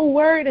she's so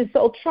worried and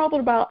so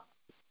troubled about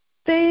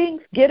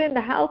things, getting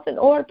the house in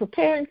order,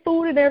 preparing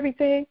food and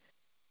everything.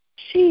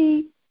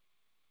 She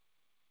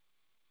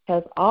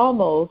has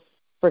almost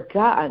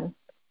forgotten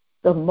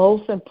the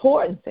most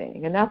important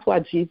thing, and that's why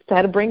Jesus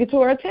had to bring it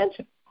to her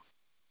attention.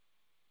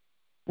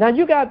 Now,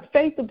 you got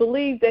faith to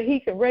believe that he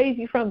can raise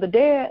you from the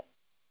dead,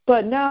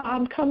 but now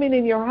I'm coming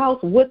in your house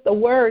with the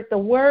word. The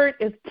word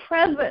is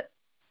present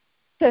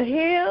to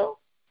heal,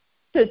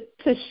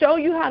 to show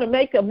you how to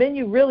make a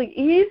menu really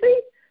easy,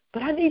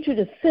 but I need you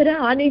to sit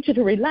down. I need you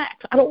to relax.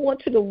 I don't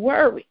want you to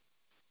worry.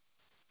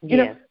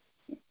 Yes.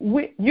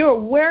 You're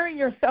wearing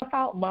yourself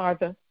out,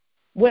 Martha,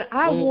 when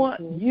I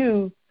want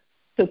you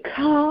to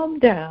calm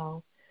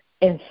down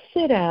and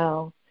sit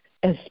down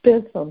and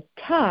spend some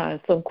time,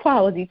 some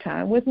quality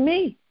time with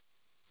me.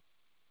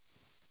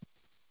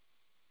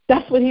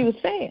 That's what he was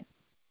saying.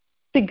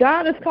 See,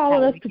 God is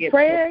calling us to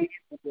prayer.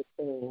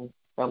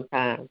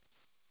 Sometimes.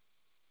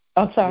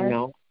 I'm sorry. You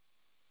know,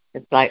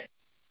 it's like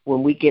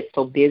when we get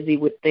so busy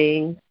with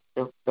things,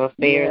 the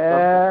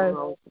affairs of the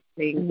world,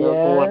 things are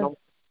going on,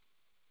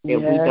 that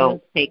we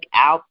don't take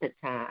out the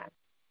time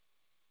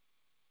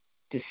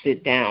to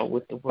sit down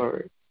with the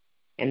Word.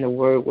 And the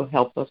Word will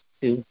help us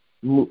to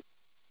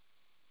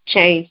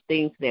change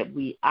things that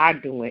we are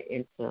doing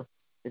into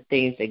the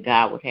things that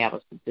God would have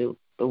us to do.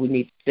 But we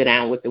need to sit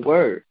down with the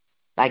Word,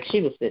 like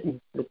she was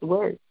sitting with the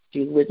Word.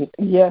 She was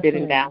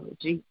sitting down with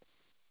Jesus.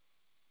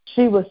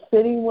 She was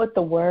sitting with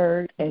the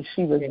Word, and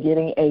she was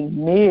getting a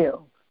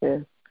meal,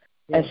 sis.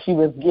 And she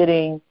was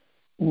getting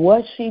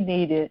what she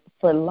needed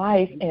for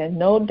life. And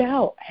no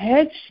doubt,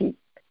 had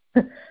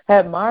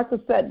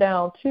Martha sat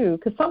down too,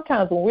 because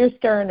sometimes when we're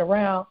stirring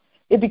around,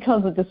 it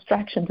becomes a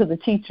distraction to the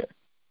teacher,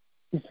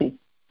 you see.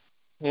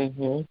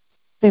 Mm-hmm.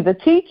 See, the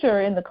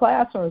teacher in the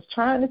classroom is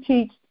trying to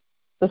teach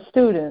the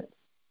students,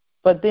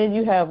 but then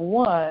you have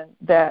one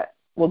that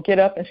will get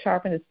up and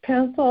sharpen his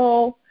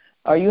pencil,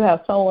 or you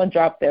have someone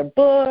drop their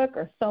book,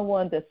 or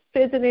someone that's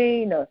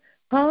fidgeting or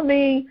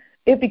humming.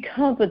 It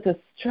becomes a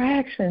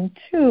distraction,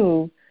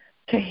 too,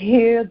 to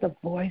hear the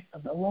voice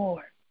of the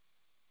Lord,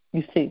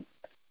 you see.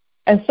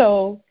 And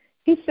so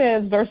he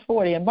says, verse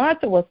 40, and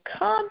Martha was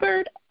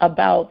cumbered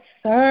about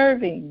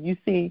serving. You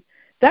see,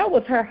 that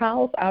was her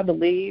house, I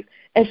believe,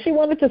 and she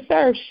wanted to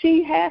serve.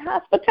 She had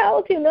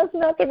hospitality, and there's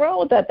nothing wrong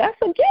with that.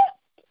 That's a gift.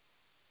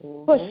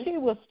 Mm-hmm. But she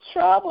was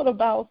troubled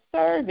about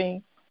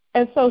serving,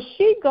 and so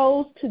she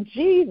goes to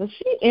Jesus.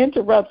 She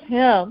interrupts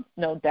him,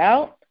 no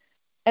doubt,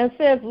 and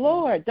says,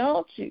 Lord,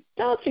 don't you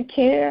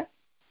care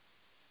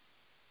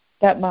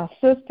that my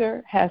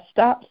sister has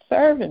stopped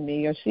serving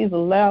me, or she's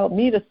allowed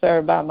me to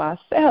serve by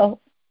myself?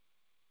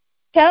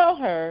 Tell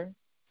her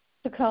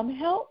to come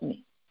help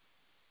me.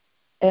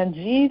 And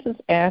Jesus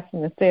asked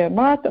him and said,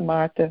 Martha,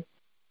 Martha,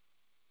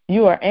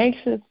 you are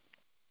anxious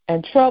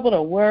and troubled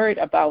or worried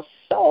about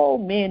so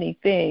many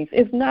things.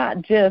 It's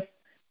not just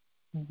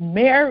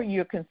Mary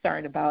you're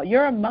concerned about.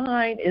 Your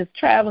mind is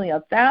traveling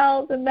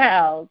 1,000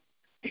 miles,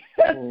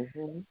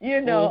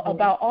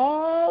 about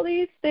all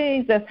these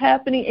things that's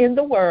happening in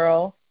the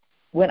world,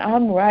 when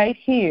I'm right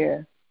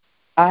here.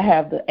 I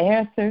have the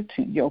answer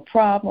to your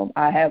problem.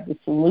 I have the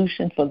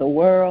solution for the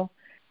world,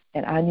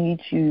 and I need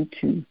you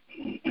to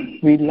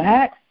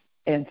relax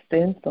and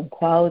spend some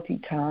quality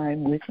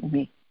time with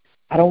me.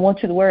 I don't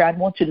want you to worry. I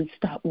want you to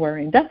stop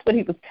worrying. That's what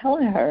he was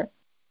telling her.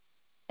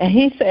 And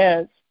he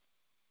says,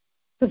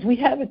 because we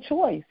have a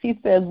choice, he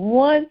says,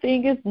 one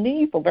thing is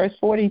needful, verse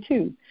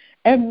 42,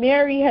 and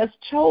Mary has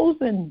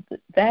chosen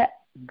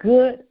that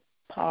good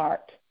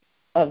part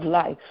of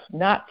life,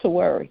 not to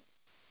worry,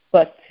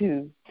 but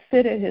to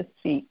sit at his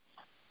feet,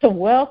 to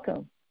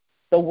welcome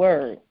the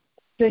word,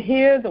 to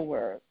hear the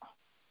word,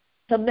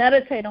 to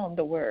meditate on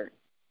the word,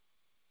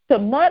 to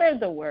mutter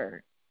the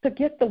word, to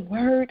get the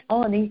word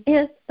on the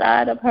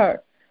inside of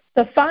her,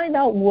 to find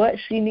out what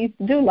she needs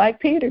to do, like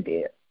Peter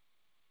did.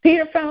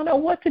 Peter found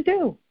out what to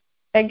do.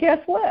 And guess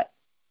what?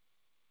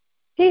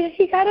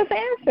 He got his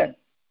answer.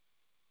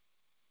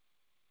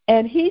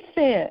 And he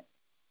said,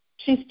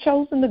 she's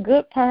chosen the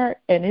good part,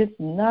 and it's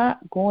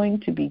not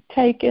going to be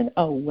taken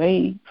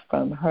away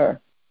from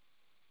her.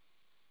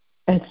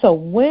 And so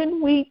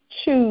when we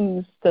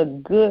choose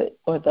the good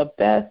or the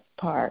best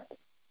part,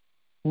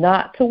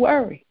 not to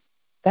worry,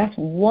 that's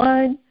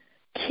one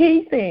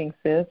key thing,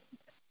 sis.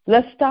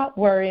 Let's stop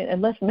worrying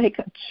and let's make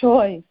a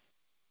choice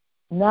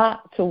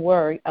not to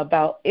worry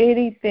about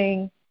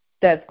anything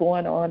that's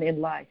going on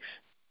in life.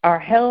 Our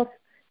health,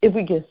 if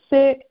we get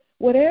sick,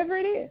 whatever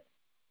it is,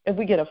 if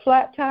we get a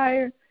flat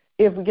tire,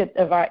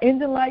 if our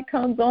engine light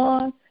comes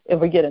on, if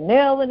we get a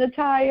nail in the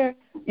tire,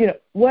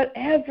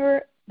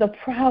 whatever the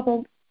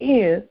problem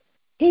is,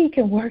 he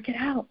can work it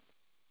out.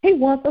 He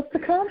wants us to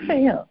come to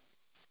him.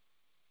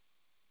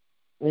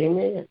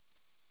 Amen.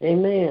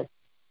 Amen.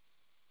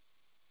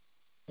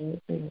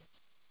 Amen.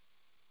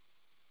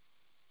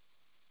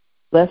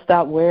 Let's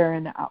stop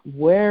wearing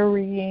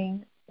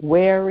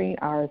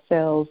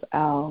ourselves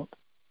out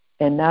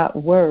and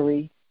not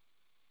worry,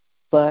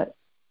 but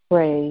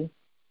pray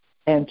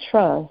and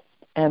trust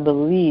and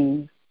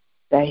believe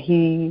that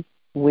he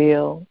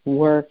will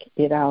work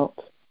it out.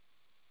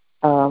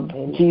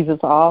 Jesus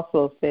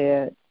also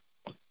said,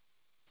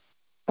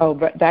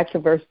 back to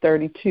verse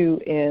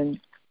 32 in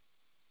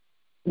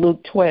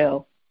Luke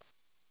 12.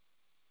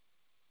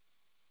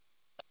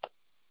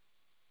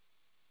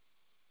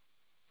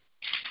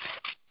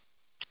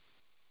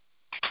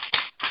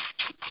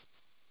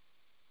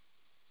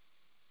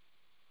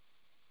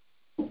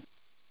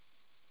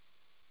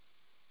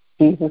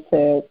 Jesus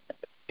said,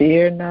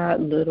 "Fear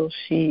not, little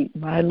sheep,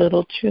 my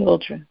little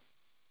children.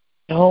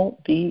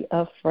 Don't be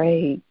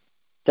afraid.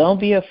 Don't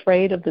be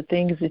afraid of the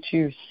things that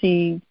you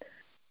see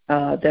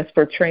that's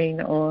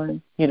portraying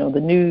on, the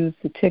news,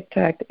 the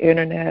TikTok, the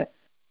internet.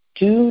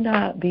 Do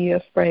not be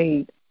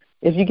afraid.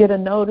 If you get a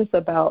notice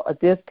about a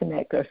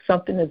disconnect or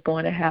something is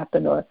going to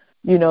happen, or,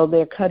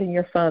 they're cutting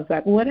your funds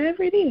back,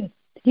 whatever it is,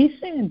 he's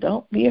saying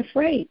don't be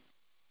afraid,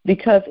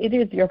 because it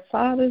is your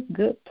Father's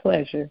good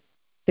pleasure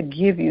to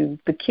give you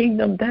the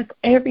kingdom. That's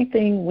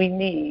everything we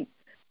need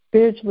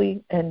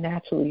spiritually and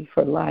naturally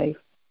for life.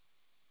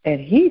 And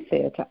he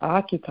said to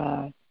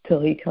occupy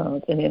till he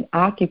comes. And in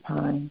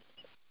occupying,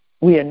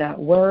 we are not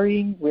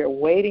worrying, we're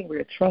waiting,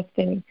 we're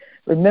trusting.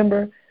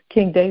 Remember,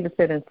 King David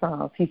said in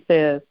Psalms, he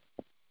says,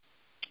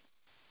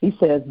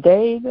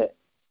 David,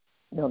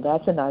 no,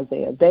 that's in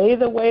Isaiah, they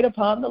that wait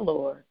upon the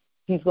Lord,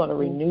 he's going to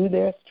renew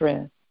their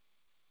strength.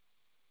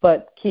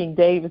 But King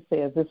David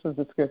says, this is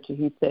the scripture,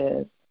 he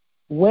says,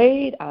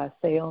 wait, I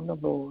say, on the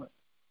Lord,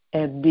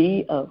 and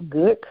be of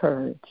good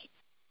courage.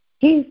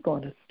 He's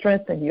going to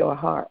strengthen your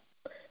heart.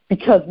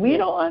 Because we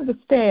don't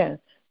understand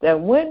that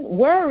when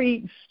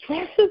worry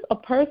stresses a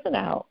person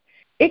out,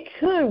 it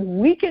could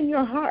weaken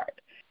your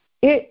heart.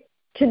 It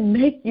can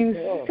make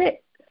you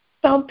sick.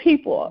 Some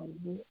people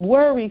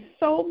worry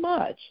so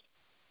much.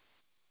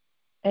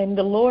 And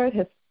the Lord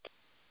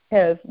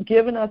has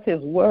given us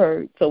his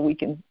word so we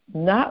can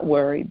not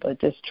worry,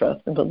 but just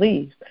trust and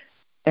believe.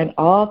 And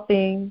all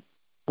things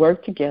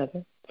work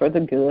together for the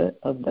good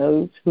of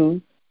those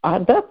who are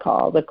the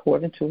called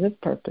according to his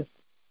purpose,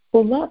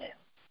 who love him.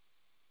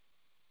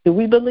 Do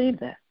we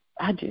believe that?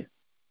 I do.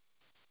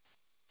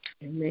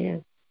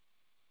 Amen.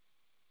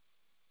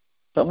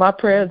 So my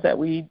prayer is that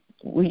we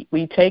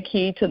take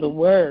heed to the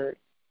word,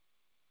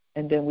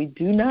 and then we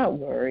do not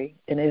worry.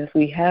 And if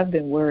we have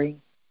been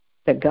worrying,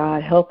 that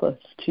God help us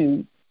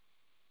to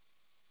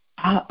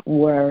stop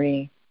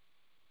worrying.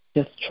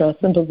 Just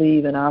trust and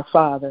believe in our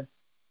Father,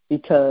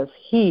 because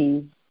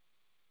he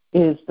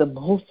is the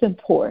most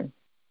important.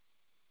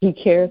 He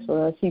cares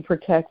for us. He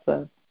protects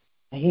us.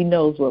 And he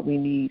knows what we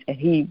need, and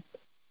he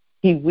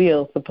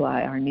will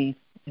supply our needs.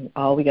 And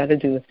all we got to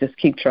do is just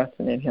keep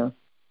trusting in him.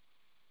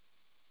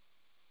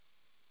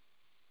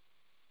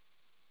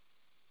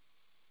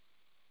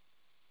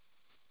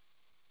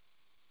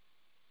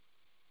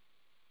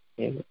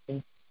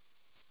 Amen.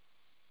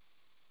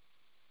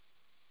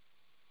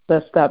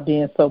 Let's stop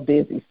being so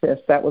busy, sis.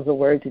 That was a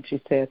word that you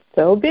said.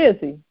 So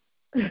busy.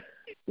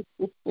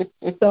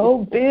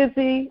 So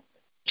busy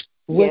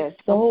with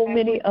so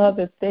many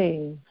other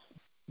things.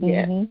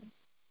 Yeah. Mm-hmm.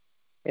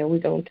 And we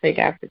don't take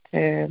out the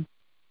time.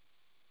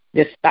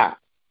 Just stop.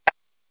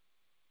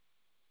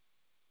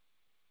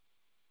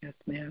 Yes,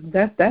 ma'am.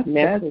 That's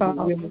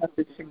all we have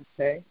to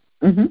say.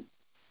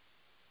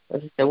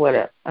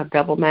 What a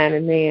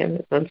double-minded man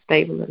is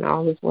unstable in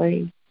all his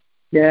ways.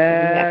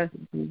 Yeah.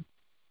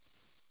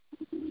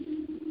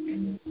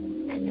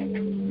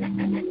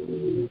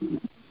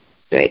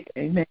 Right.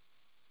 Amen.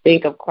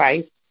 Think of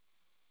Christ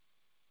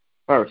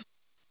first.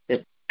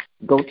 Just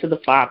go to the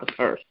Father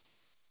first.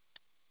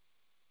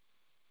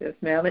 Yes,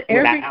 ma'am.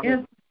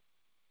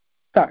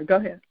 Sorry, go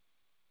ahead.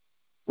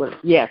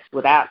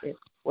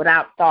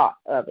 Without thought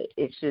of it.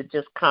 It should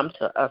just come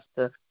to us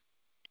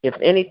if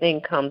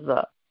anything comes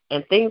up.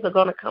 And things are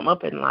going to come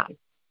up in life.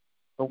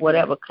 But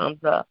whatever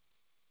comes up,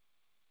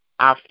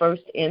 our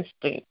first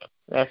instinct,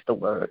 that's the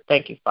word.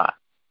 Thank you, Father.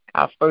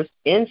 Our first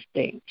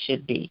instinct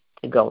should be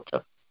to go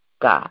to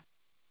God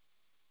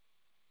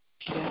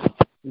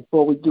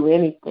before we do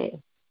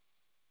anything.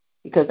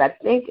 Because I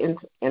think in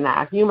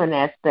our human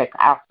aspect,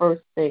 our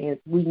first thing is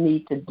we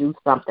need to do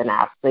something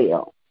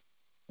ourselves.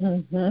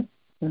 Yes,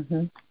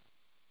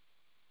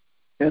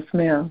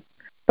 ma'am.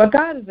 But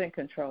God is in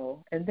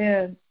control. And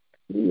then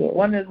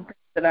one of the things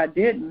that I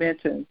did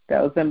mention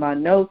that was in my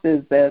notes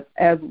is that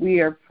as we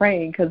are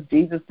praying, because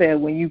Jesus said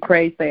when you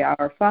pray, say,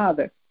 Our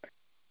Father,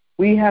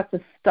 we have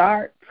to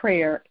start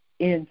prayer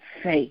in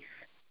faith.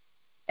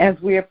 As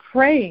we are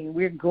praying,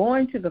 we're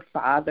going to the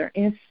Father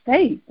in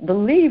faith,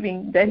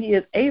 believing that he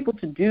is able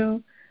to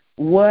do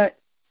what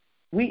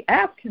we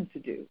ask him to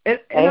do.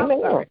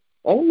 Amen.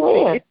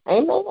 Amen.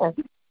 Amen.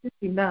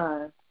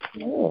 59.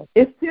 Yeah.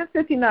 It's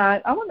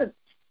 10:59. I want to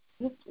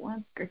just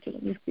one scripture.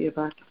 Let me see if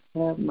I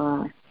can have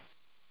my.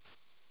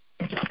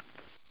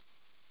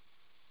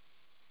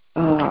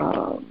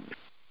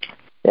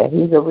 That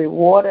he's a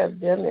rewarder of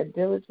them that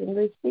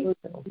diligently seek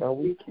him. So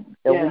we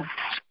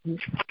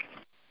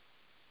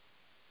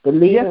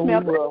believe we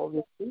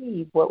will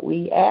receive what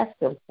we ask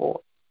him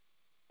for.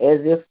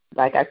 As if,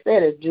 like I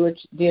said, as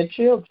dear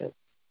children,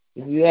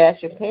 if you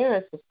ask your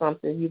parents for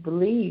something, you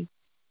believe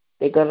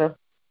they're gonna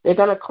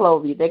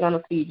clothe you, they're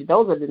gonna feed you.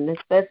 Those are the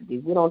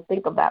necessities. We don't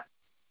think about.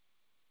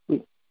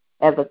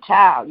 As a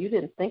child, you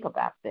didn't think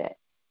about that.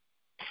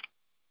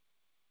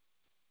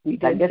 We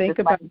didn't think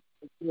about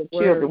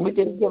children. We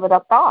didn't give it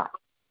a thought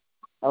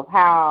of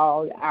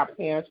how our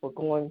parents were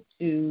going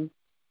to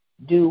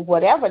do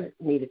whatever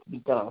needed to be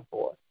done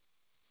for us.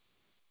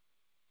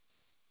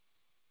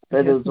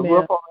 So there was a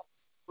roof over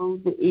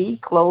food to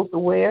eat, clothes to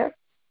wear.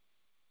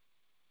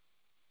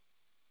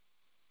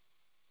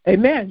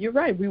 Amen. You're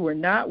right. We were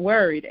not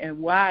worried. And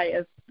why,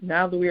 as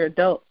now that we're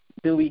adults,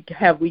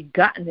 have we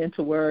gotten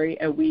into worry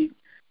and we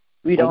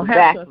don't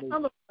have to?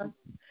 Some of us,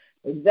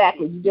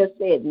 exactly. You just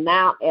said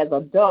now as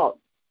adults,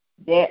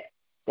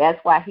 that's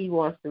why he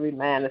wants to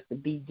remind us to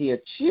be dear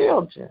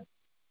children.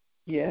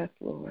 Yes,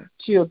 Lord.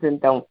 Children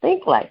don't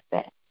think like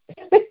that.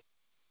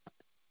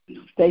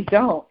 They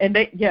don't. And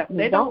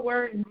they don't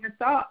worry in their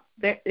thoughts.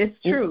 It's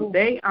true. Mm-hmm.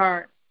 They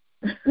are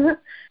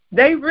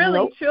they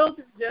really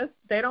children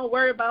they don't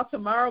worry about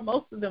tomorrow.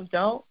 Most of them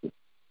don't.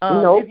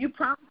 If you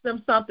promise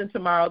them something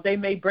tomorrow, they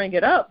may bring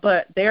it up,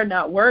 but they're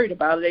not worried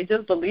about it. They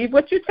just believe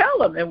what you tell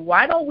them. And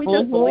why don't we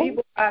just believe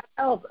what God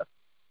tells us?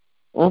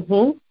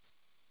 Mm-hmm.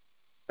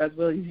 Brother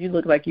Williams, you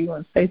look like you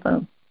want to say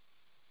something.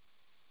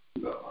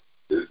 No,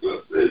 just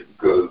going to say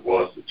because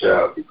once the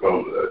child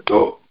becomes an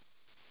adult,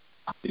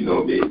 you know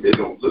what I mean, they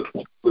don't look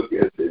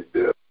at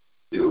themselves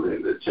still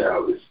in the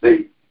childish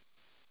state.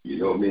 You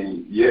know what I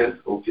mean? Yes,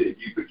 okay,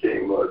 you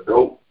became an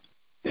adult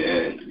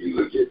and you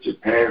look at your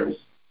parents.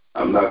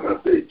 I'm not going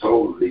to say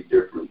totally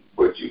different,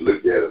 but you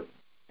look at them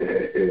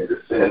in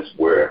the sense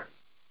where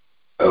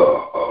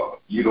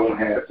you don't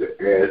have to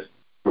ask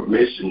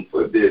permission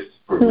for this,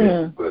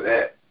 permission for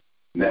that.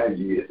 Now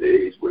you're at the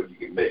age where you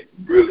can make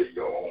really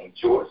your own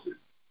choices.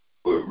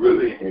 But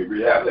really, in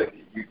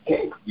reality, you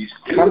can't. You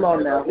still have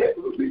a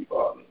heavenly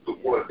Father, the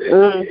one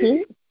that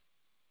created.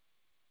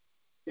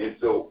 And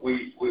so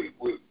we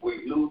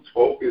lose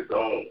focus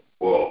on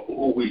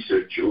who we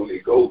should truly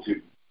go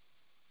to.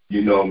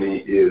 You know what I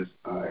mean? Is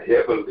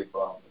Heavenly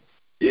Father.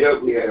 Yeah,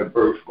 we have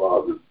birth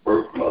fathers,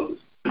 birth mothers,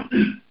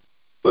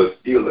 but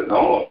still in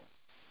all,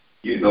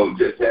 you know,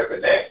 just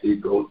having that,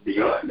 it goes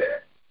beyond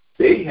that.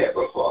 They have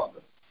a father.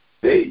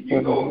 They,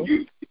 you know,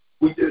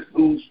 we just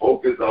lose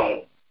focus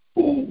on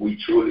who we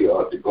truly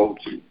are to go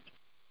to.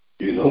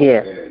 You know,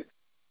 and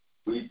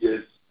we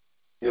just,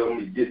 you know,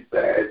 we get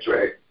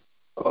sidetracked.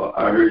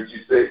 I heard you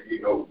say,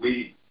 you know,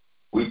 we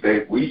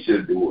think we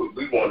should do it.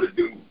 We want to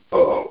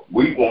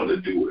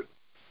do it.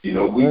 You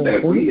know, we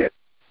think we have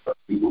to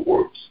do the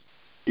works.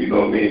 You know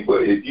what I mean?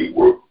 But if you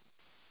work,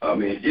 I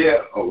mean,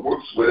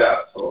 works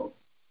without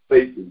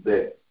faith is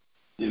dead.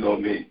 You know what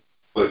I mean?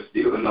 But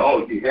still in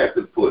all, you have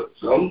to put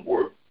some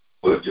work,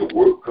 but your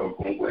work comes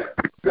from where?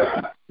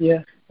 God.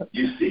 Yeah.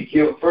 You seek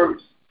Him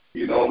first.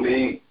 You know what I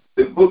mean?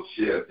 The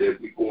bookshelf that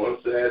we go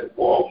inside at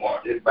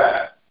Walmart and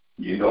buy.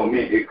 You know what I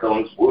mean? It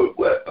comes with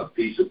what? A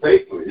piece of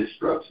paper,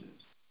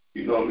 instructions.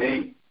 You know what I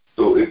mean?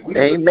 So if we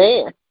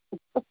Amen.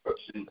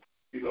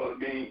 You know what I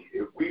mean?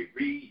 If we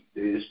read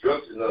the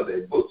instructions of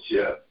that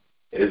bookshelf,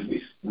 as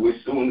we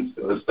soon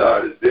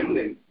start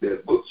assembling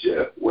that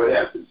bookshelf, what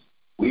happens?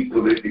 We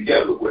put it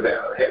together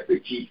without having to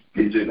keep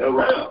pitching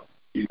around,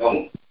 you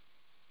know.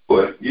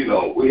 But, you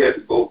know, we had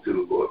to go to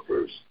the Lord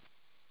first.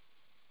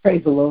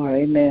 Praise the Lord.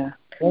 Amen.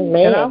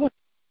 Amen. And I want to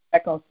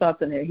back on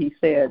something that he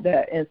said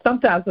that, and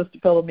sometimes,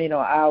 Mr.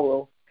 Filomeno,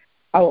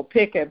 I will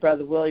pick at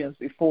Brother Williams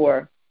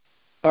before,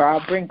 or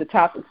I'll bring the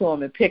topic to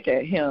him and pick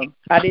at him.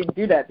 I didn't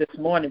do that this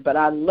morning, but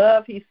I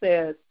love, he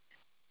says,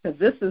 because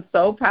this is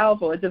so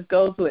powerful. It just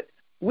goes with,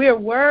 we're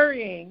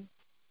worrying.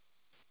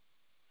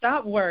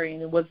 Stop worrying.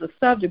 It was the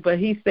subject, but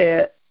he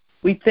said,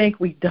 we think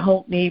we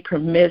don't need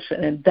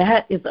permission, and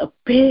that is a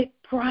big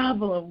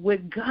problem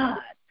with God.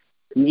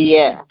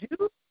 Yeah. To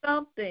do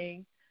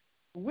something,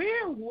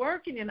 we're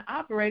working and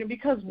operating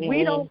because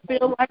we don't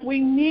feel like we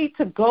need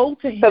to go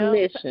to Him.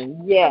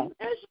 Permission. Yes.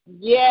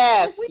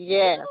 Yes.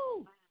 Yes.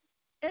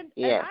 And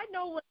I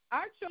know when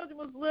our children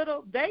was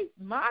little,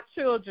 my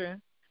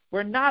children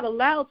were not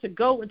allowed to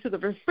go into the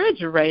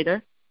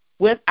refrigerator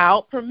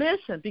without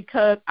permission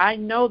because I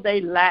know they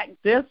lack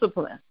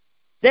discipline.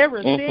 There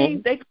were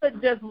things they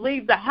couldn't just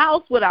leave the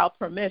house without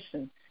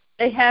permission.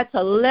 They had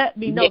to let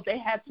me know. They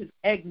had to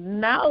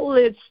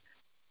acknowledge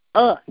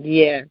us.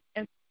 Yeah.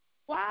 And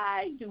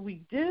why do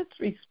we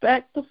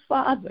disrespect the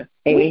Father?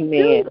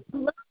 Amen.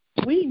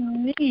 We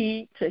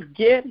need to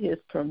get His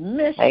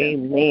permission.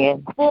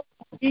 Amen.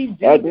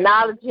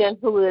 Acknowledging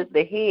who is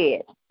the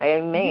head.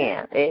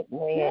 Amen. Yes.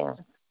 Amen.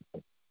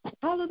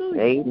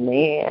 Hallelujah.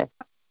 Amen.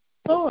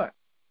 Lord.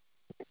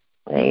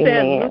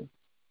 Amen.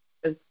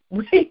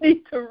 We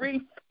need to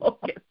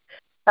refocus.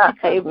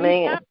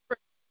 Amen.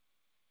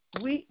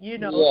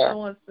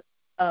 Someone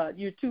said,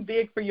 you're too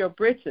big for your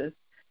britches.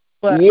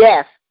 But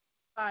yes.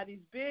 He's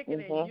bigger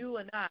than you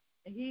and I.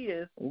 And He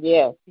is.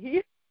 Yes.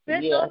 He's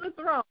sitting on the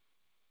throne.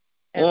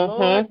 And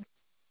Lord,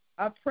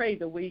 I pray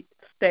that we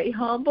stay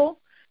humble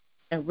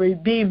and we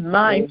be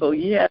mindful.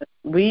 Yes,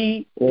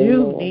 we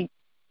do need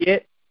to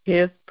get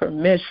His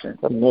permission.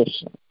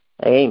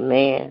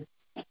 Amen.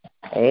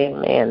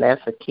 Amen.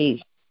 That's a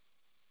key.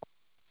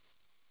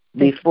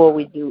 Before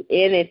we do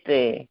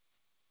anything.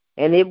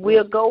 And it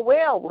will go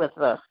well with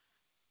us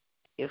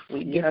if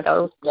we get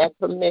that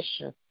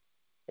permission.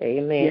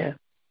 Amen. Yes.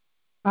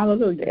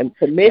 Hallelujah. And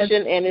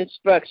permission and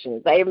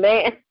instructions.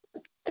 Amen.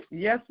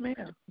 Yes,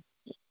 ma'am.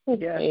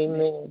 Yes.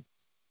 Amen.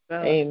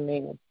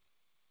 Amen.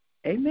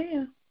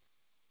 Amen.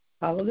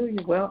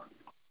 Hallelujah. Well,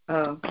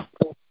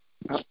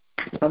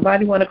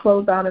 somebody want to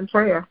close out in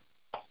prayer?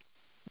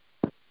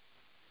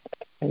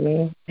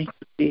 Amen. Thank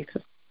you,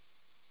 Jesus.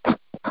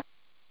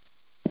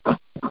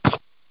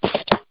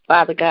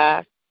 Father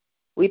God,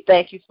 we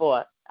thank you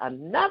for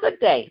another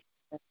day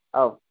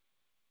of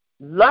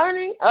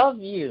learning of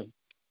you.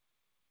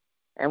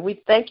 And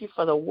we thank you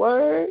for the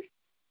word.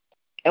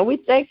 And we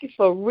thank you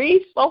for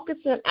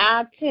refocusing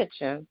our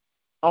attention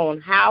on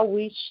how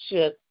we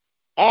should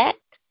act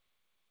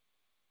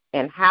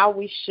and how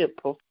we should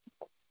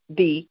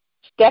be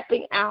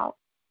stepping out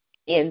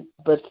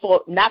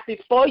not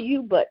before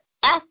you, but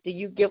after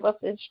you give us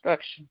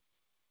instruction.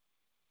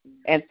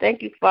 And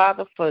thank you,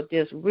 Father, for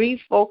just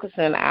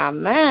refocusing our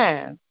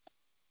minds.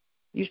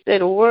 You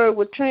said the word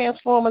would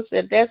transform us,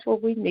 and that's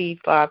what we need,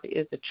 Father,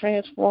 is the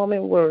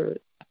transforming word.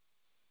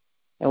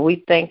 And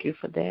we thank you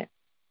for that.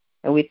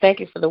 And we thank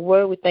you for the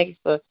word. We thank you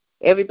for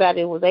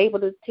everybody who was able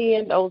to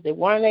attend, those that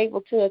weren't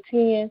able to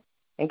attend.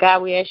 And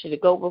God, we ask you to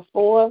go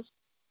before us,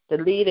 to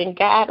lead and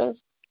guide us,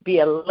 be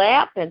a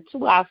lamp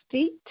unto our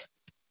feet.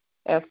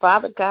 And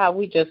Father God,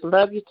 we just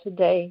love you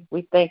today.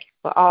 We thank you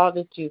for all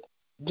that you're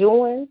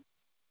doing,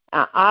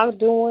 are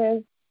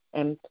doing,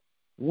 and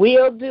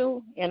will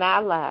do in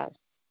our lives.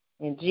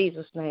 In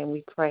Jesus' name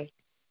we pray.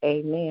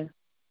 Amen.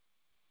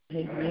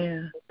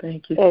 Amen.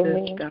 Thank you,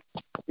 Amen.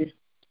 sis.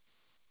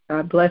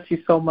 God bless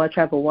you so much.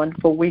 Have a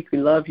wonderful week. We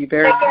love you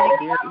very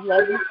much.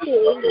 Love you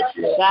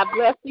too. God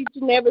bless each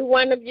and every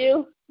one of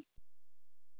you.